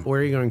 Mm-hmm. Where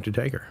are you going to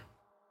take her?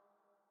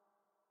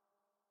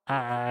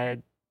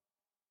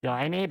 Do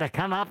I need to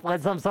come up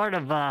with some sort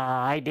of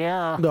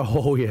idea?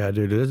 Oh, yeah,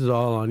 dude. This is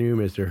all on you,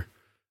 mister.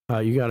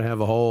 You got to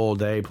have a whole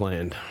day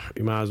planned.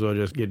 You might as well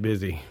just get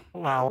busy.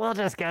 Well, we'll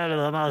just go to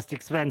the most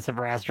expensive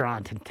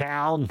restaurant in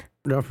town.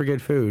 Don't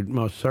forget food,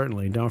 most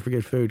certainly. Don't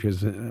forget food,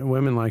 because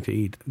women like to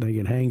eat. They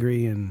get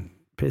hangry and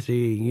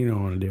pissy. You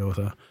don't want to deal with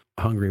a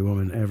hungry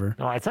woman ever.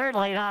 Well, I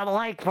certainly not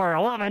like for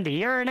a woman to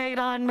urinate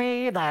on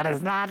me. That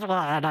is not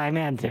what I'm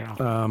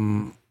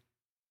into.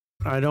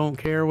 I don't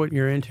care what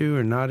you're into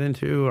or not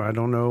into. I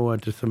don't know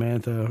what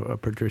Samantha,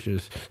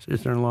 Patricia's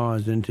sister-in-law,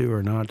 is into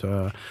or not.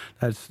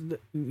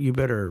 You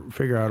better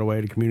figure out a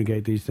way to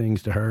communicate these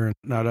things to her and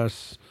not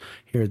us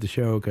here at the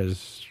show,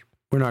 because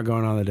we're not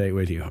going on the date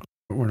with you.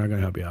 We're not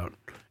going to help you out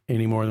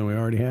any more than we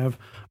already have.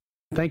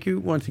 Thank you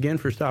once again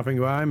for stopping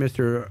by,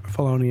 Mr.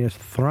 Felonious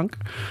Thrunk.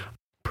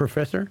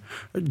 Professor,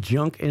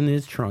 junk in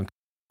his trunk.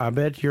 I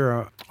bet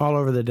you're all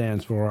over the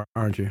dance floor,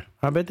 aren't you?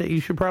 I bet that you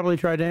should probably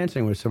try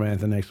dancing with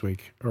Samantha next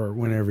week, or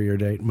whenever your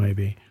date may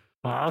be.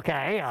 Well,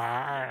 okay,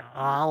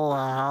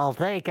 I'll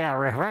take a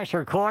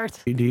refresher course.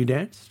 Do you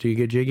dance? Do you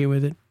get jiggy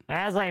with it?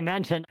 As I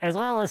mentioned, as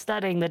well as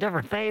studying the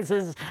different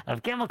phases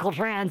of chemical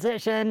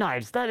transition,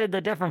 I've studied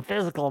the different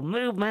physical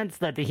movements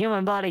that the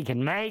human body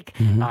can make.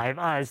 Mm-hmm.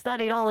 I've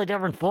studied all the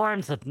different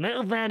forms of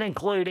movement,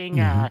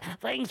 including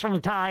things from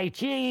Tai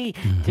Chi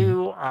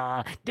to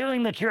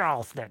doing the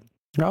Charleston.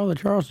 Oh, the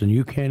Charleston.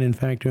 You can, in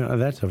fact,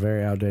 that's a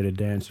very outdated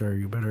dance, sir.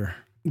 You better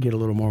get a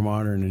little more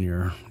modern in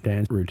your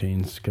dance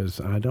routines, because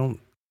I don't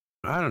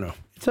know.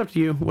 It's up to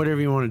you,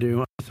 whatever you want to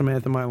do.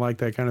 Samantha might like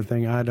that kind of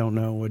thing. I don't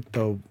know what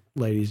the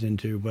lady's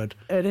into, but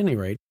at any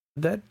rate,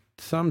 that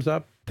sums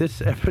up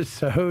this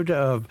episode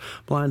of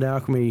Blind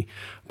Alchemy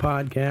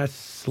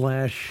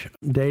Podcast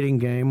 / dating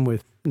game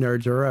with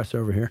Nerds or Us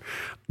over here.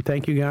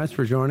 Thank you guys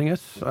for joining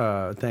us.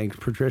 Thanks,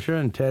 Patricia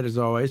and Ted, as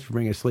always, for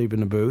being asleep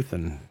in the booth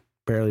and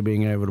barely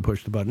being able to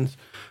push the buttons.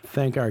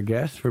 Thank our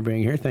guests for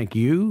being here. Thank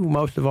you,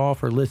 most of all,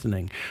 for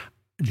listening.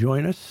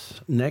 Join us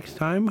next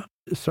time.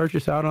 Search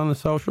us out on the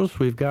socials.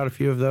 We've got a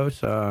few of those.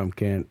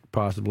 Can't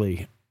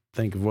possibly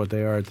think of what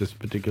they are at this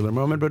particular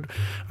moment, but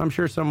I'm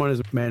sure someone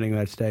is manning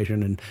that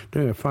station and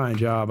doing a fine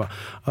job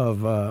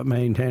of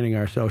maintaining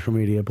our social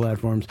media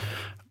platforms.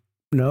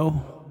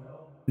 No,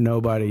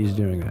 nobody's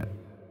doing that.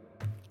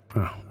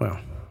 Oh, well.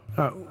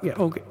 Yeah,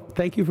 okay.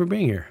 Thank you for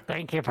being here.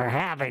 Thank you for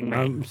having me.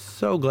 I'm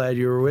so glad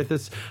you were with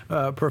us,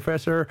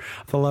 Professor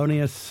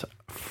Felonious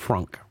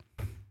Thrunk.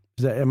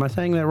 Am I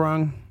saying that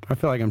wrong? I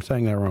feel like I'm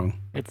saying that wrong.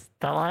 It's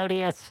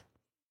Thelodious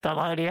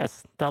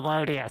Frunk.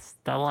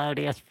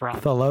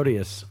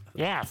 Thelodious.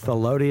 Yes.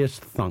 Thelodious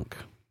Thunk.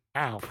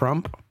 Oh.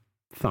 Frump?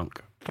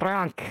 Thunk.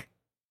 Frunk.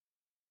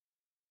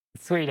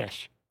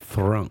 Swedish.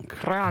 Thrunk.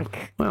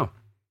 Frunk. Well.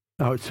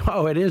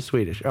 Oh, it is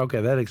Swedish.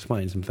 Okay, that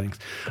explains some things.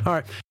 All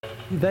right.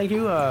 Thank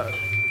you.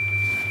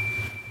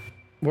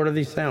 What are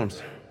these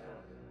sounds?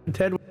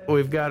 Ted,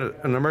 we've got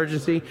an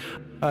emergency.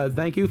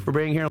 Thank you for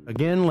being here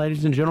again,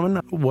 ladies and gentlemen.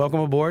 Welcome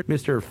aboard,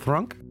 Mr.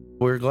 Thrunk.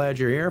 We're glad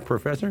you're here,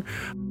 Professor.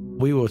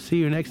 We will see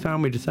you next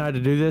time we decide to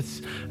do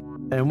this,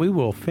 and we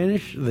will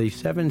finish the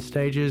 7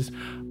 stages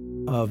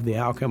of the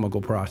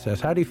alchemical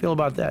process. How do you feel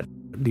about that?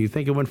 Do you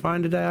think it went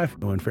fine today? I feel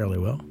it went fairly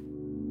well.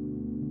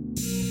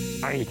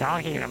 Are you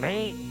talking to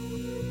me?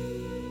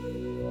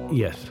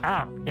 Yes.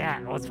 Oh,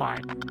 yeah, it was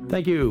fine.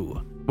 Thank you.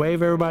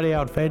 Wave everybody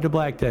out. Fade to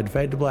black, Ted.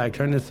 Fade to black.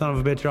 Turn this son of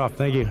a bitch off.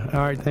 Thank you.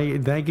 All right. Thank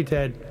you. Thank you,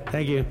 Ted.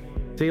 Thank you.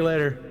 See you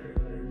later.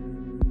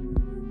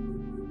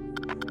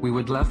 We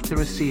would love to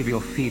receive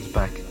your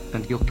feedback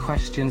and your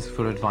questions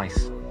for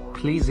advice.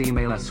 Please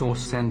email us or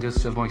send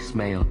us a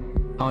voicemail.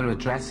 Our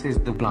address is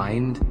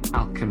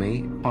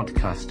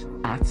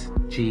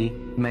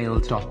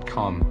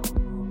theblindalchemypodcast@gmail.com.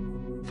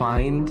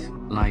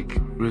 Find, like,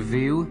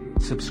 review,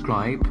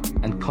 subscribe,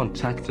 and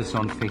contact us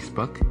on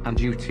Facebook and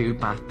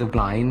YouTube at The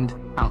Blind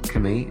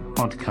Alchemy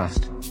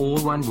Podcast, all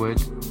one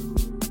word.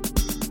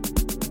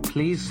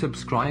 Please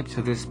subscribe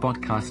to this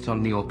podcast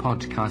on your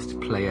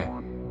podcast player.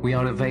 We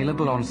are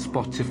available on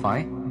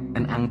Spotify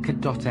and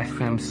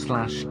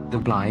anchor.fm/The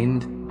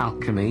Blind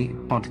Alchemy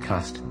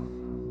Podcast.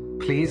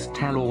 Please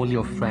tell all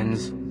your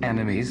friends,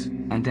 enemies,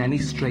 and any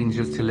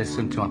strangers to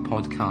listen to our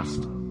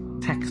podcast.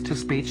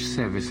 Text-to-speech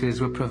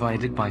services were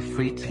provided by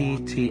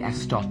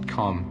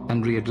freetts.com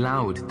and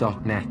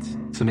readloud.net.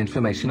 Some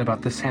information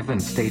about the 7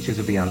 stages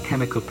of the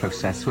alchemical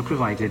process were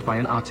provided by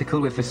an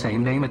article with the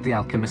same name at the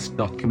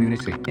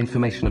alchemist.community.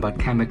 Information about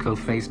chemical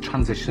phase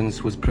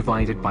transitions was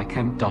provided by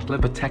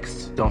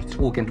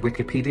chem.labortexts.org and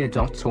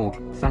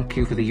wikipedia.org. Thank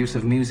you for the use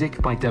of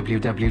music by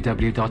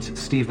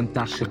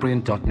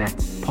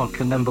www.stephen-abrian.net.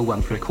 Polka number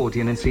 1 for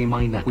accordion in C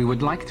minor. We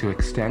would like to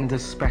extend a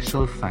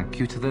special thank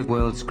you to the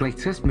world's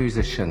greatest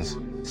musicians,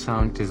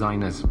 sound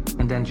designers,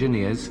 and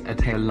engineers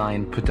at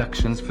Hairline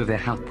Productions for their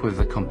help with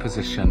the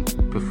composition,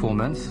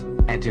 performance,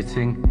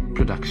 editing,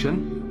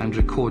 production, and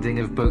recording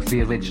of both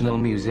the original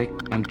music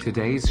and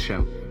today's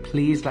show.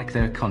 Please like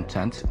their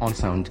content on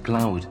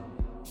SoundCloud.